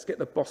the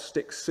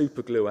Bostik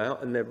super glue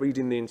out, and they're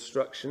reading the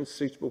instructions,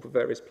 suitable for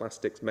various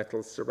plastics,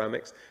 metals,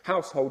 ceramics,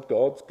 household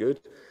gods, good.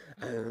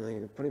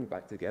 And they put him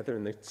back together,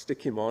 and they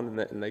stick him on,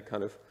 and they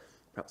kind of,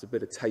 perhaps a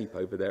bit of tape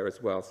over there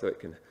as well, so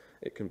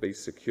it can be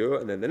secure.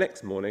 And then the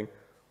next morning,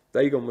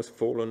 Dagon was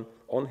fallen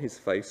on his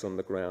face on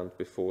the ground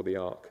before the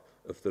ark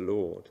of the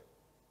Lord.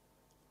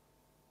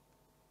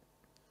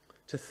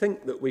 To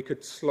think that we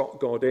could slot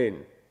God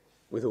in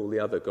with all the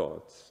other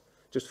gods,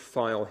 just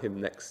file him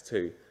next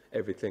to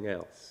everything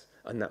else,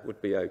 and that would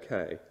be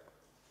okay.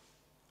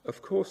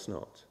 Of course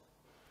not.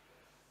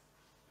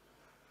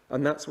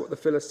 And that's what the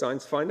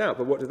Philistines find out.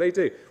 But what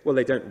do? Well,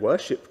 they don't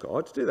worship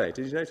God, do they?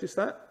 Did you notice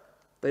that?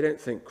 They don't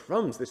think,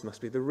 crumbs, this must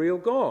be the real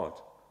God.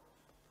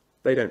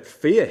 They don't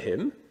fear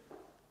him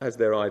as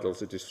their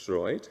idols are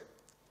destroyed.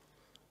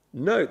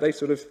 No, they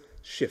sort of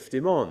shift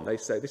him on. They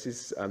say, this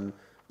is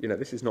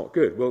not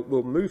good.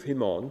 We'll move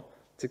him on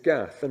to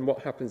Gath. And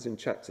what happens in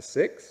chapter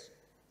 6?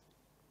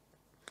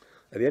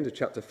 At the end of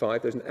chapter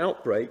 5, there's an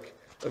outbreak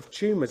of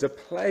tumours, a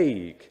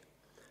plague.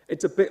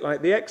 It's a bit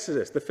like the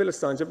Exodus. The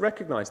Philistines have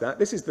recognised that.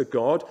 This is the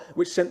God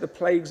which sent the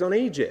plagues on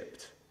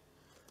Egypt.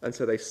 And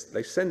so they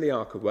send the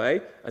ark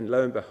away, and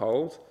lo and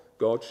behold,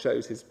 God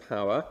shows his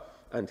power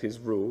and his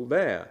rule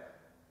there.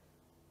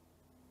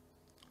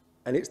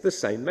 And it's the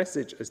same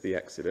message as the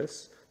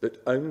Exodus,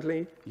 that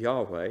only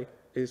Yahweh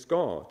is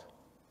God.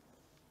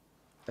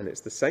 And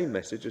it's the same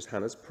message as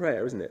Hannah's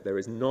prayer, isn't it? There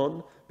is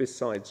none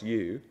besides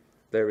you.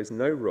 There is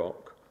no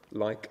rock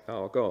like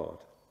our God.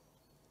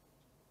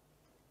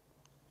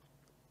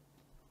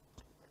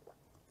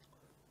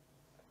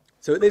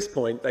 So at this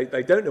point,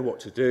 they don't know what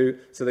to do,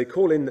 so they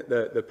call in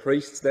the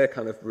priests. They're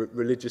kind of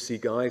religious-y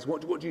guys.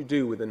 What do you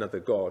do with another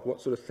god? What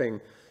sort of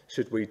thing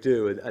should we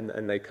do?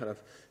 And they kind of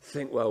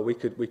think, well, we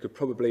could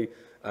probably,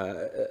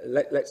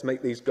 let's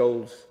make these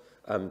gold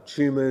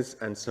tumours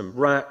and some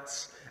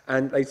rats.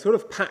 And they sort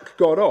of pack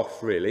God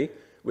off, really,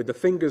 with the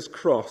fingers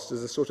crossed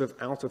as a sort of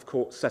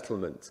out-of-court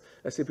settlement.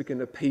 Let's see if we can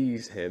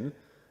appease him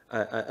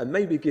and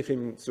maybe give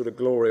him sort of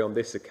glory on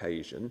this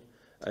occasion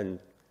and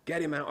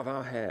get him out of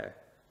our hair,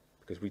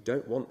 because we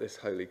don't want this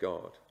holy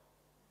God.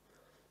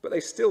 But they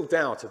still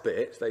doubt a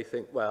bit. They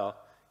think, well,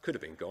 it could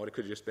have been God. It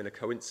could have just been a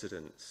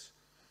coincidence.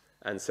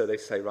 And so they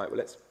say, right, well,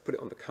 let's put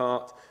it on the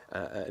cart.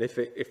 And if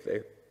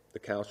the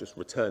cows just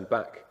return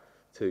back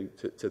to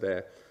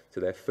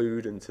their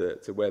food and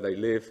to where they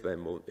live,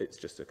 then it's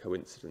just a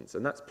coincidence.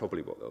 And that's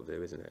probably what they'll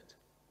do, isn't it?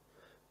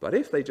 But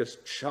if they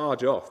just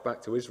charge off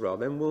back to Israel,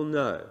 then we'll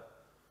know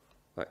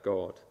that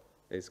God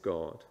is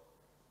God.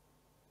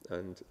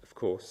 And, of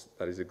course,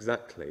 that is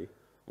exactly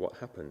what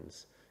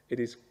happens. It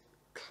is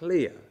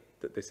clear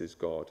that this is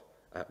God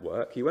at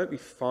work. He won't be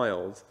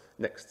filed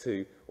next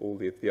to all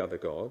the other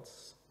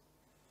gods.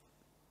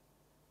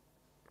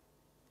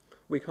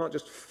 We can't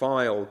just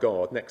file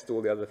God next to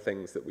all the other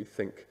things that we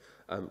think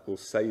will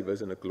save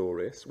us and are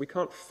glorious. We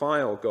can't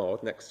file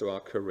God next to our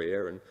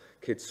career and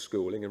kids'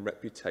 schooling and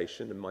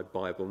reputation and my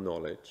Bible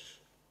knowledge.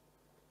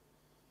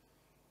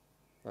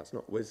 That's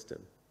not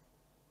wisdom.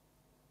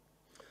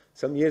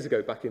 Some years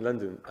ago, back in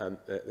London,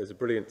 there's a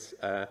brilliant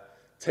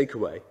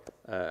takeaway,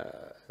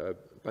 a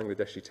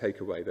Bangladeshi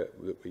takeaway that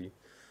we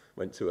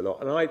went to a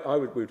lot. And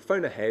we would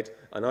phone ahead,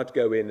 and I'd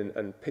go in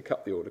and pick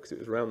up the order because it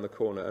was around the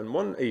corner. And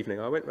one evening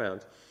I went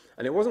round,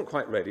 and it wasn't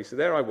quite ready, so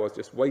there I was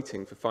just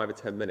waiting for 5 or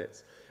 10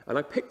 minutes. And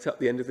I picked up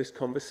the end of this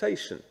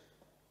conversation.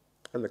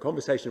 And the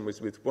conversation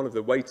was with one of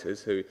the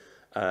waiters who,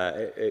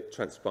 it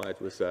transpired,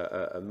 was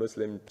a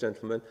Muslim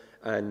gentleman,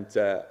 and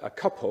a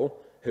couple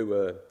who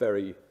were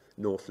very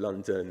North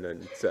London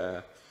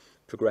and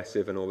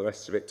progressive and all the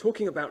rest of it,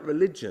 talking about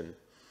religion.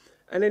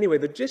 And anyway,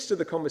 the gist of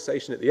the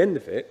conversation at the end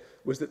of it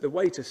was that the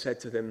waiter said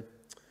to them,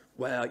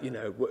 well, you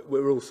know,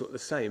 we're all sort of the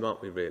same,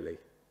 aren't we, really?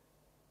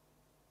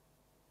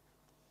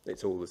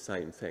 It's all the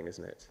same thing,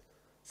 isn't it?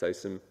 So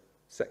some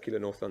secular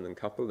North London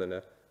couple and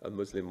a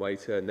Muslim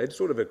waiter, and they'd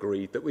sort of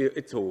agreed that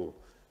it's all,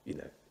 you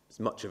know, it's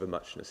much of a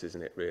muchness,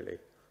 isn't it, really?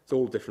 It's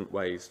all different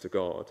ways to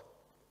God.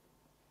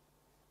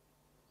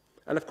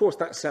 And of course,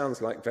 that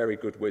sounds like very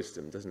good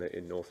wisdom, doesn't it,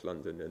 in North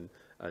London,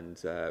 and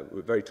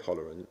we're very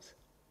tolerant.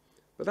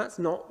 But that's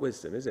not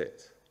wisdom, is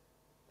it?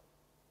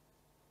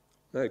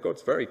 No,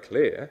 God's very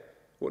clear.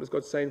 What does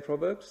God say in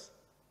Proverbs?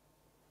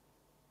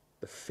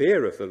 The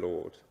fear of the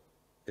Lord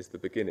is the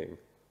beginning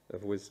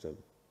of wisdom.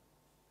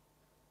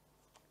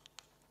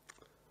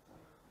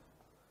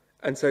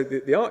 And so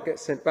the ark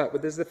gets sent back,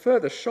 but there's a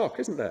further shock,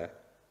 isn't there?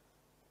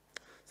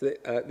 So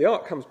the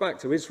ark comes back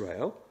to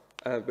Israel,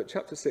 but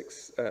chapter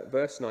 6,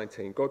 verse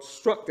 19, God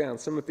struck down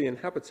some of the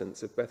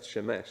inhabitants of Beth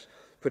Shemesh,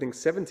 putting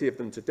 70 of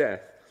them to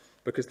death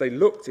because they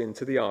looked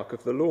into the ark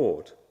of the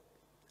Lord.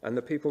 And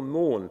the people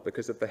mourned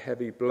because of the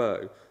heavy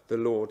blow the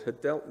Lord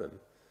had dealt them.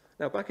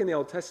 Now, back in the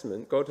Old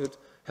Testament, God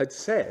had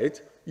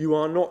said, you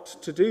are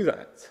not to do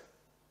that.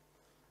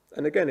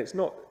 And again, it's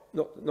not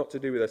to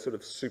do with a sort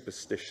of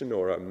superstition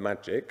or a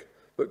magic,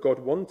 but God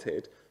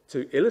wanted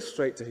to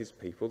illustrate to his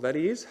people that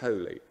he is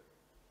holy.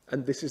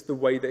 And this is the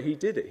way that he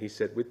did it. He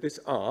said, with this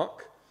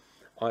ark,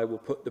 I will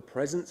put the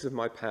presence of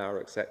my power,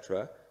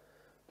 etc.,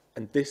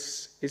 and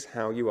this is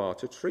how you are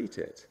to treat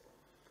it.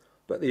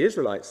 But the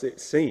Israelites, it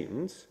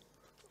seems,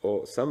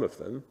 or some of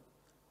them,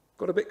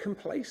 got a bit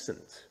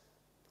complacent.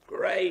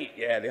 Great,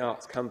 yeah, the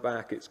ark's come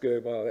back, it's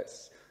good. Well,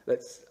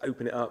 let's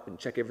open it up and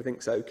check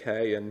everything's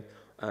okay, and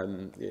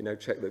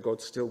check that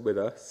God's still with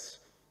us.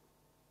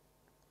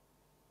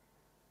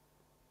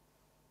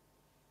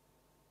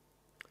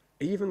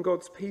 Even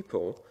God's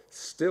people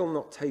still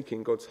not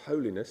taking God's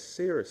holiness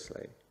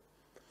seriously.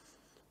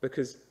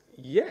 Because,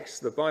 yes,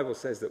 the Bible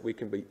says that we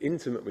can be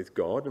intimate with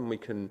God and we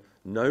can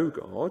know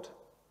God,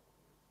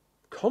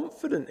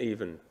 confident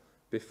even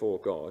before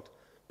God,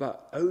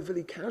 but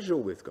overly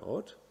casual with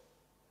God,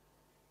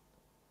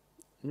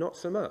 not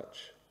so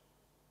much.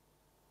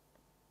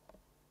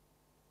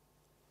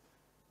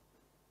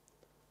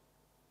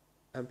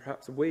 And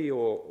perhaps we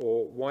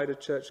or wider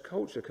church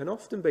culture can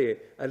often be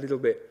a little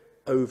bit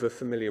over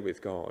familiar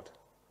with God,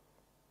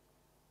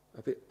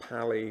 a bit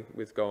pally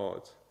with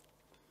God.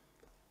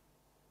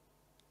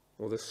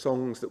 Or the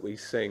songs that we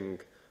sing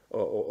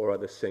or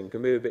others sing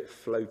can be a bit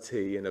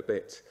floaty and a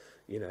bit,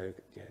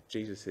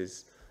 Jesus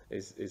is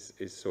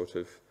sort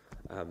of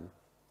a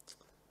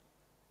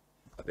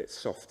bit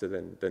softer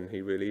than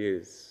he really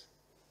is.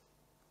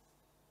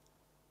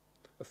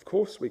 Of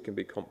course we can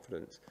be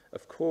confident.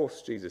 Of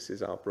course Jesus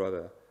is our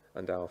brother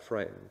and our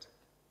friend.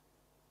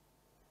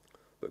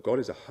 But God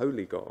is a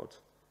holy God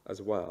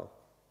as well.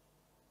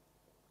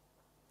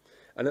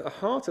 And at the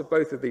heart of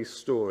both of these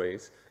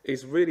stories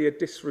is really a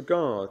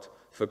disregard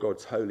for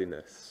God's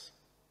holiness.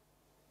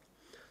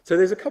 So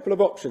there's a couple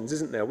of options,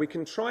 isn't there? We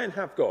can try and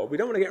have God. We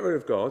don't want to get rid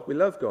of God. We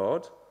love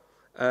God.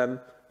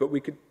 But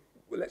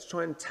let's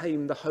try and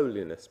tame the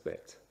holiness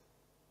bit.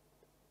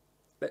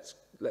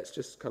 Let's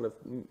just kind of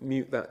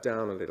mute that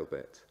down a little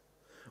bit.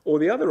 Or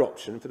the other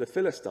option for the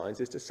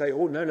Philistines is to say,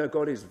 oh, no,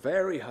 God is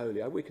very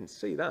holy. We can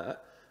see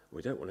that.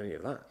 We don't want any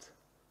of that.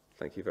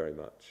 Thank you very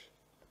much.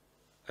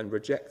 And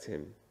reject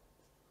him.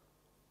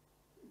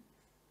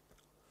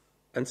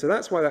 And so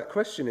that's why that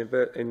question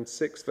in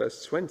 6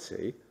 verse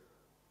 20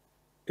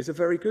 is a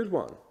very good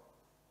one.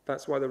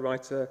 That's why the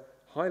writer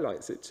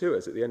highlights it to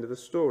us at the end of the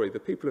story. The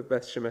people of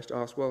Beth Shemesh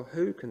ask, well,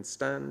 who can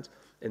stand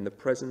in the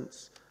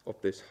presence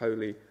of this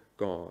holy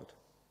God?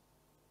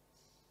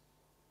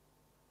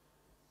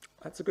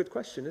 That's a good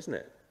question, isn't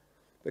it?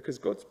 Because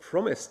God's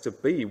promised to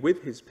be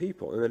with his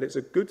people and that it's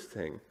a good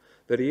thing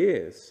that he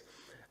is.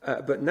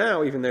 But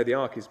now, even though the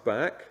ark is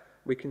back,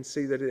 we can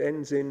see that it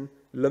ends in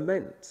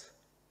lament.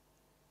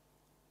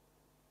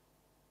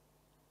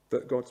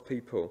 That God's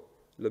people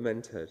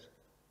lamented.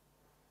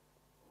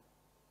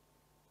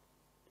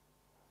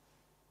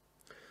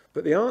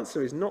 But the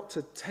answer is not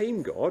to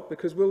tame God,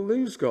 because we'll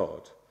lose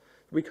God.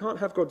 We can't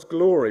have God's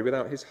glory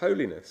without his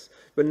holiness.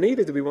 But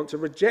neither do we want to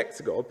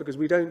reject God, because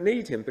we don't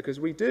need him, because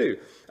we do.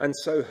 And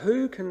so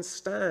who can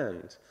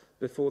stand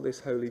before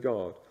this holy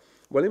God?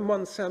 Well, in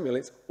 1 Samuel,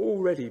 it's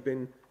already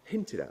been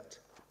hinted at,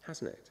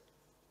 hasn't it?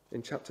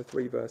 In chapter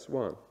 3, verse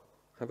 1.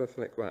 Have a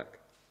flick back.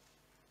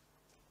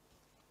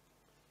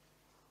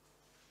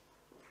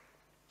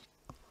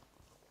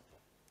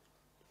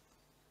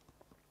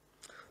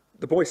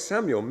 The boy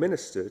Samuel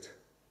ministered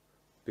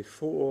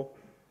before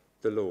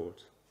the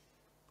Lord.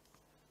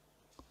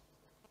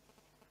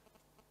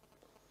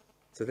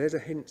 So there's a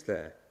hint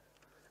there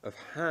of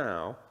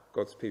how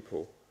God's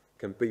people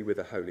can be with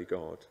a holy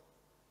God.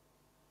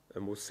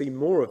 And we'll see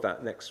more of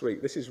that next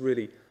week. This is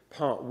really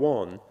part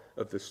 1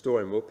 of the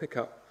story, and we'll pick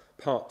up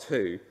part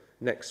 2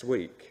 next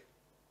week.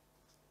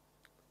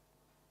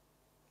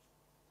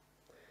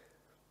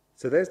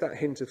 So there's that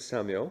hint of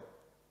Samuel.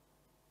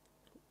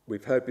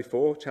 We've heard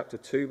before, chapter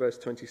 2, verse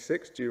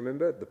 26, do you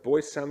remember? The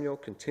boy Samuel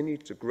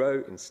continued to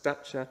grow in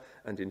stature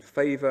and in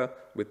favour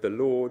with the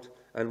Lord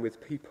and with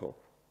people.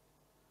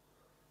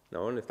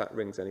 Now, I wonder if that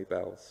rings any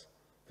bells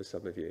for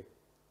some of you.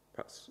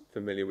 Perhaps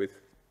familiar with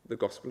the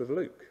Gospel of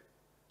Luke.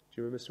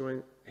 Do you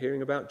remember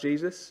hearing about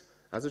Jesus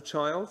as a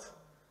child?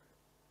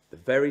 The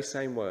very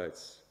same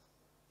words.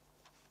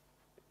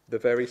 The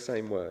very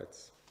same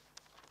words.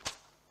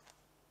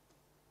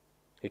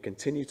 He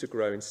continued to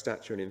grow in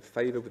stature and in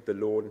favour with the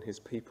Lord and his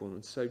people.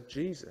 And so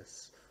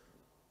Jesus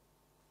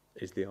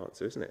is the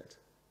answer, isn't it?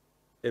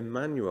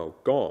 Emmanuel,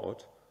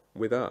 God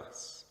with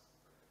us.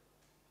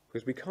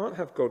 Because we can't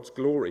have God's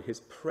glory, his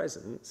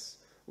presence,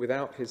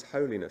 without his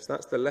holiness.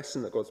 That's the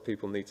lesson that God's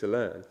people need to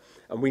learn.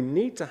 And we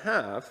need to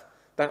have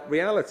that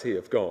reality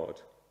of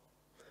God.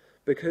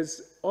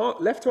 Because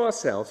left to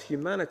ourselves,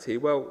 humanity,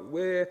 well,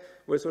 we're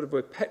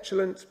a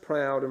petulant,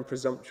 proud and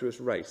presumptuous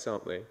race,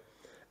 aren't we?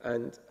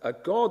 And a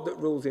God that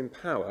rules in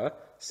power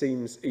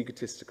seems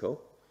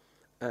egotistical,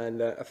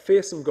 and a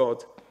fearsome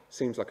God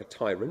seems like a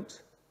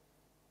tyrant.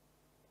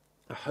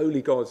 A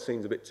holy God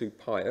seems a bit too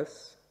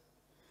pious,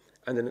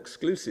 and an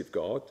exclusive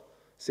God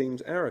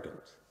seems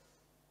arrogant.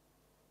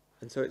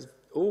 And so it's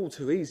all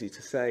too easy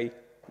to say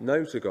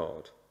no to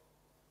God.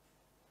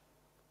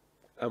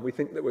 And we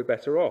think that we're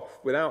better off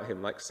without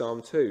him, like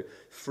Psalm 2,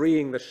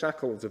 freeing the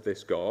shackles of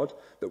this God,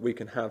 that we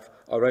can have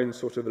our own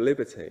sort of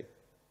liberty.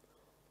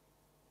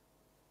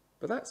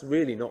 But that's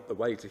really not the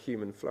way to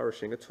human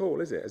flourishing at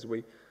all, is it?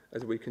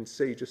 As we can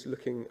see just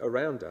looking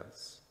around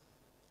us.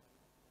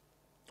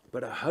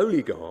 But a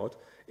holy God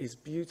is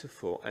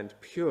beautiful and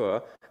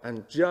pure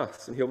and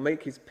just, and he'll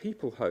make his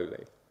people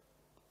holy.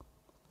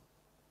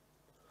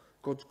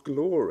 God's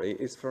glory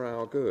is for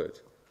our good.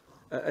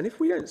 And if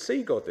we don't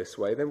see God this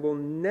way, then we'll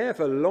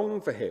never long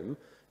for him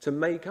to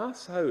make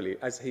us holy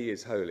as he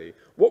is holy.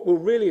 What we'll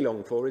really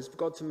long for is for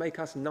God to make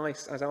us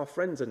nice as our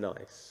friends are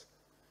nice.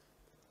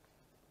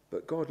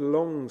 But God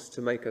longs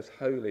to make us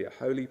holy, a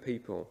holy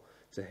people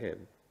to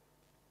him.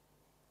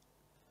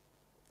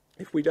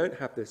 If we don't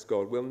have this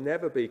God, we'll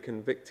never be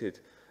convicted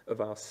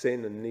of our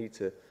sin and need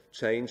to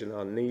change and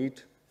our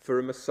need for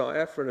a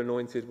Messiah, for an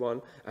anointed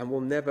one, and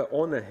we'll never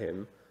honour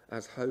him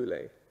as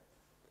holy.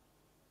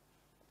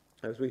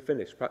 As we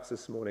finish, perhaps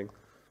this morning,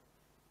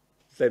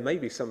 there may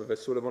be some of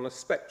us sort of on a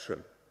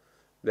spectrum.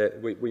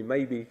 That we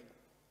may be,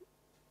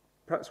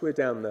 perhaps we're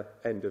down the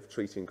end of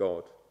treating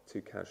God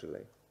too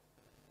casually.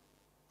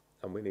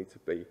 And we need to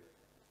be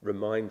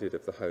reminded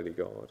of the holy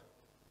God.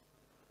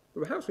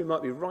 But perhaps we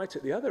might be right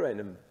at the other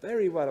end and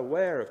very well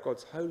aware of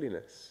God's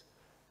holiness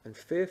and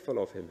fearful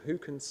of him. Who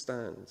can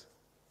stand?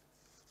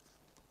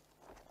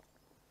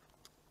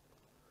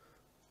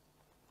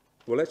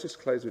 Well, let's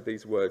just close with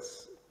these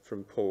words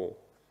from Paul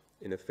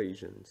in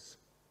Ephesians.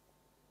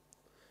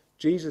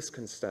 Jesus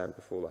can stand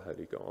before the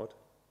holy God,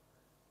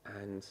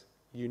 and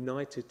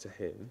united to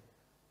him,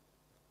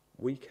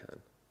 we can.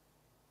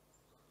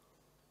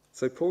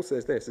 So Paul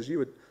says this,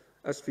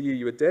 as for you,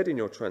 you were dead in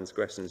your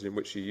transgressions in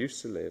which you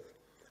used to live,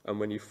 and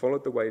when you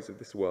followed the ways of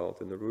this world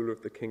and the ruler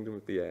of the kingdom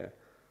of the air,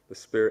 the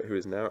spirit who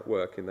is now at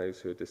work in those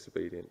who are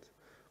disobedient.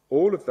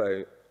 All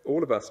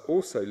of us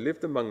also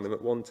lived among them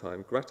at one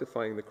time,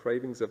 gratifying the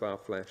cravings of our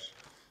flesh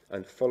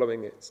and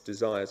following its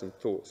desires and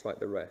thoughts like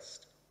the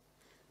rest.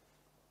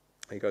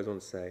 He goes on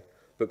to say,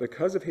 but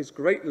because of his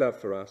great love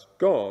for us,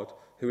 God,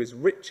 who is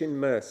rich in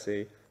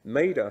mercy,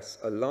 made us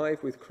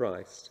alive with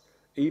Christ,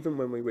 even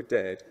when we were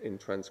dead in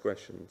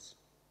transgressions.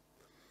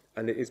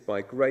 And it is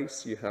by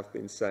grace you have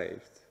been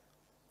saved.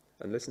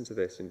 And listen to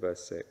this in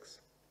verse 6.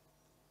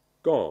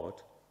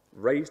 God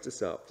raised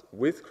us up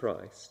with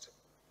Christ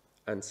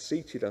and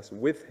seated us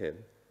with him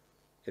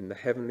in the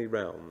heavenly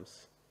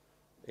realms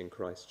in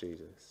Christ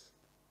Jesus.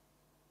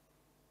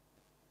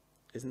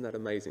 Isn't that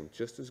amazing?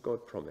 Just as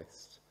God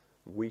promised,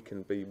 we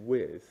can be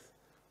with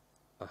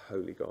a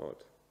holy God.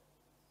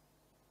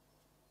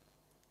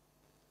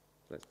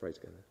 Let's pray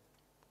together.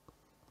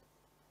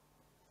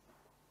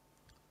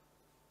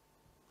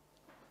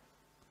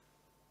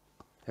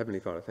 Heavenly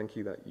Father, thank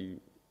you that you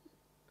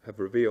have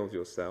revealed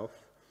yourself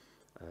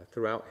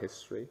throughout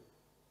history.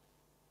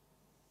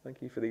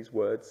 Thank you for these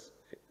words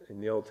in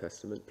the Old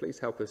Testament. Please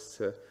help us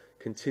to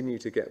continue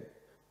to get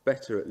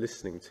better at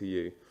listening to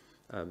you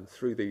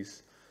through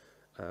these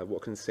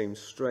what can seem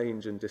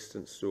strange and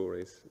distant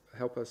stories.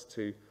 Help us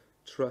to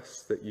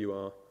trust that you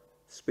are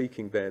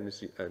speaking then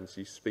as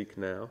you speak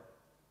now,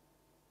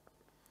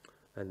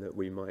 and that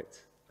we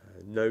might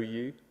know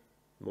you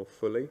more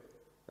fully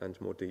and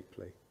more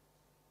deeply.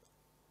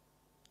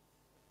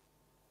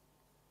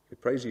 We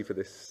praise you for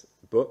this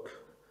book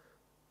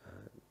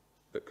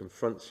that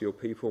confronts your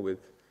people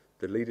with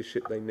the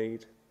leadership they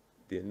need,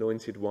 the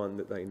anointed one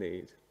that they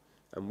need.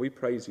 And we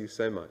praise you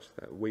so much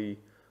that we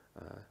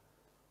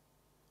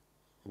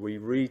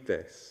read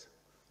this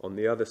on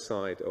the other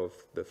side of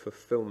the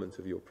fulfillment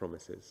of your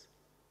promises.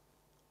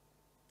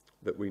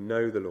 That we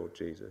know the Lord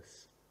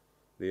Jesus,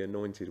 the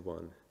anointed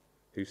one,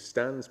 who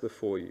stands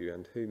before you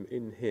and whom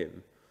in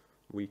him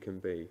we can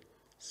be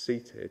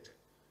seated,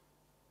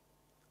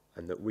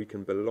 and that we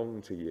can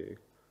belong to you,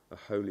 a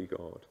holy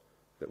God,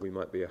 that we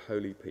might be a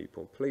holy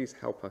people. Please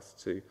help us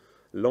to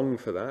long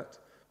for that.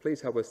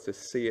 Please help us to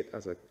see it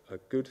as a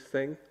good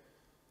thing.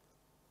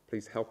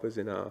 Please help us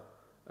in our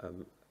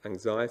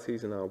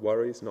anxieties and our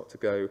worries not to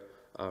go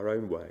our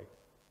own way,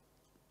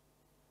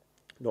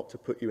 not to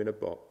put you in a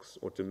box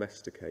or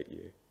domesticate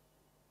you,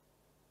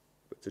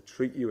 but to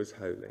treat you as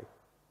holy,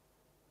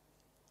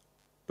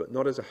 but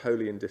not as a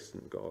holy and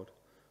distant God.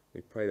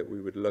 We pray that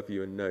we would love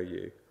you and know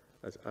you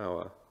as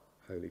our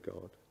holy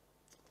God.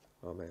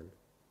 Amen.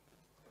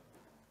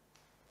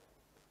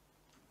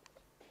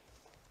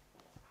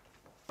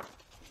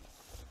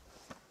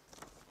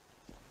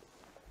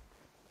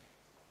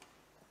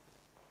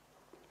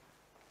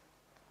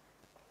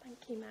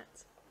 Thank you,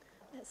 Matt.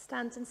 Let's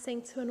stand and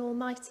sing to an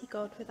almighty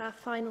God with our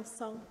final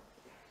song.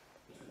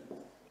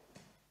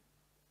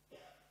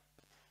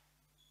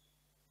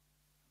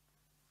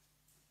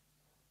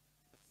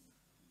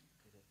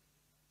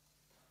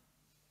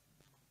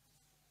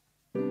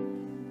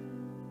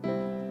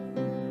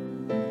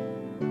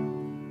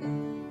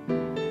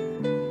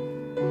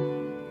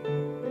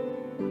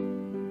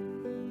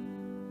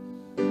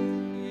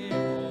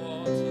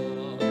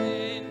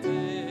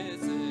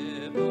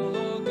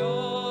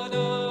 God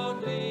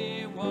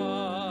only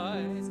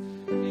wise,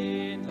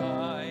 in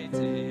light,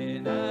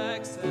 in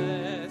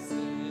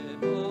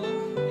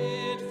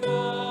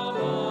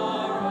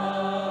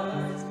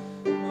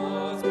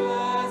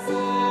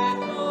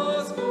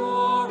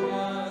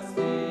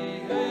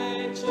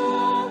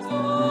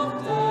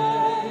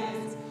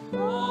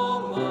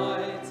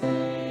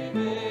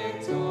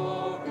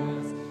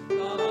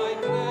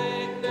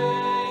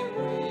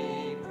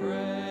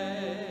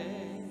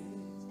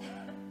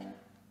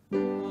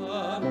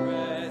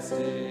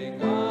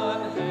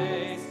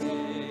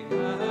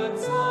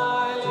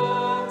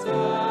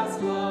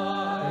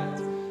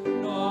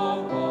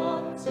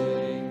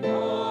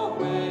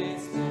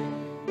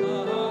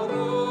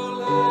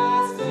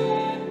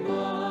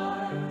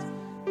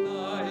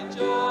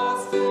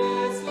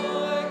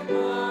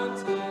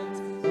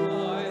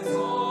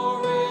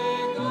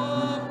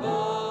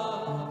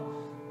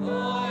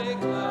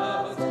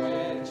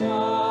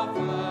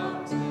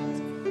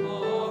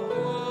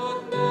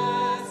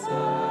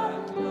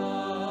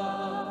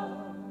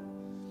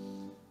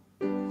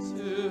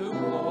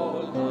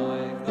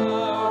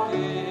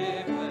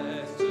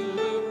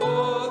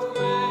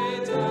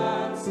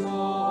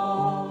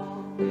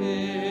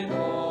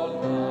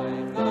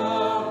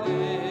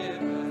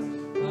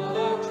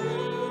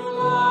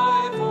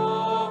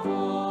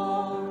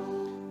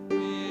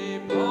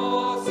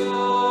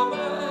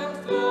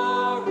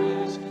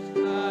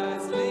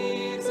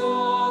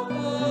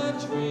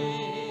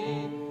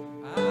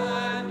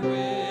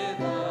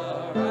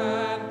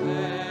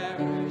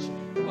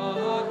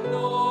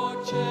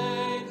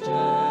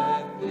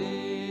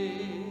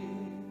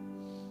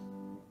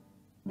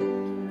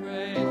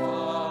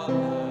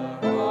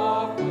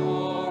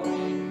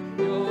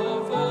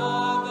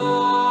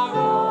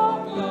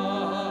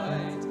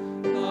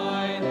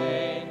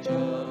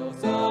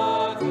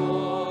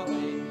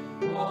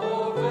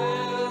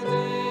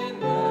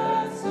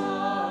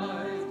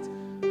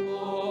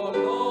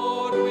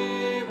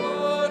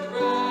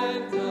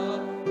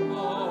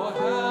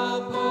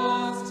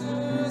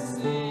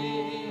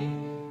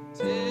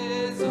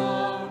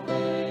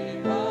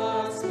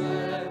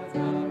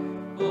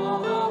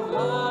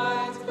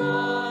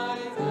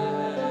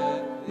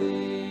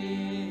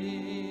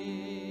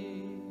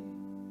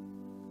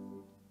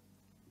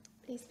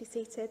Please be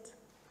seated.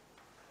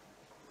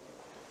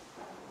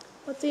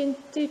 Well,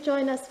 do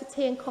join us for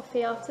tea and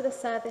coffee after the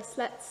service.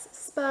 Let's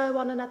spur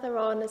one another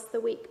on as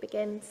the week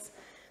begins.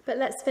 But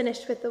let's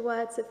finish with the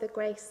words of the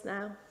grace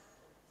now.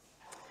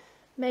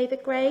 May the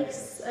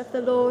grace of the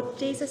Lord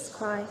Jesus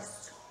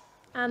Christ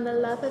and the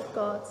love of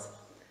God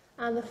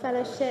and the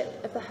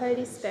fellowship of the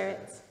Holy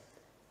Spirit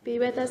be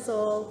with us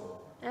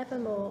all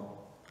evermore.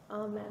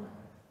 Amen.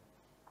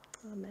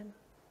 Amen.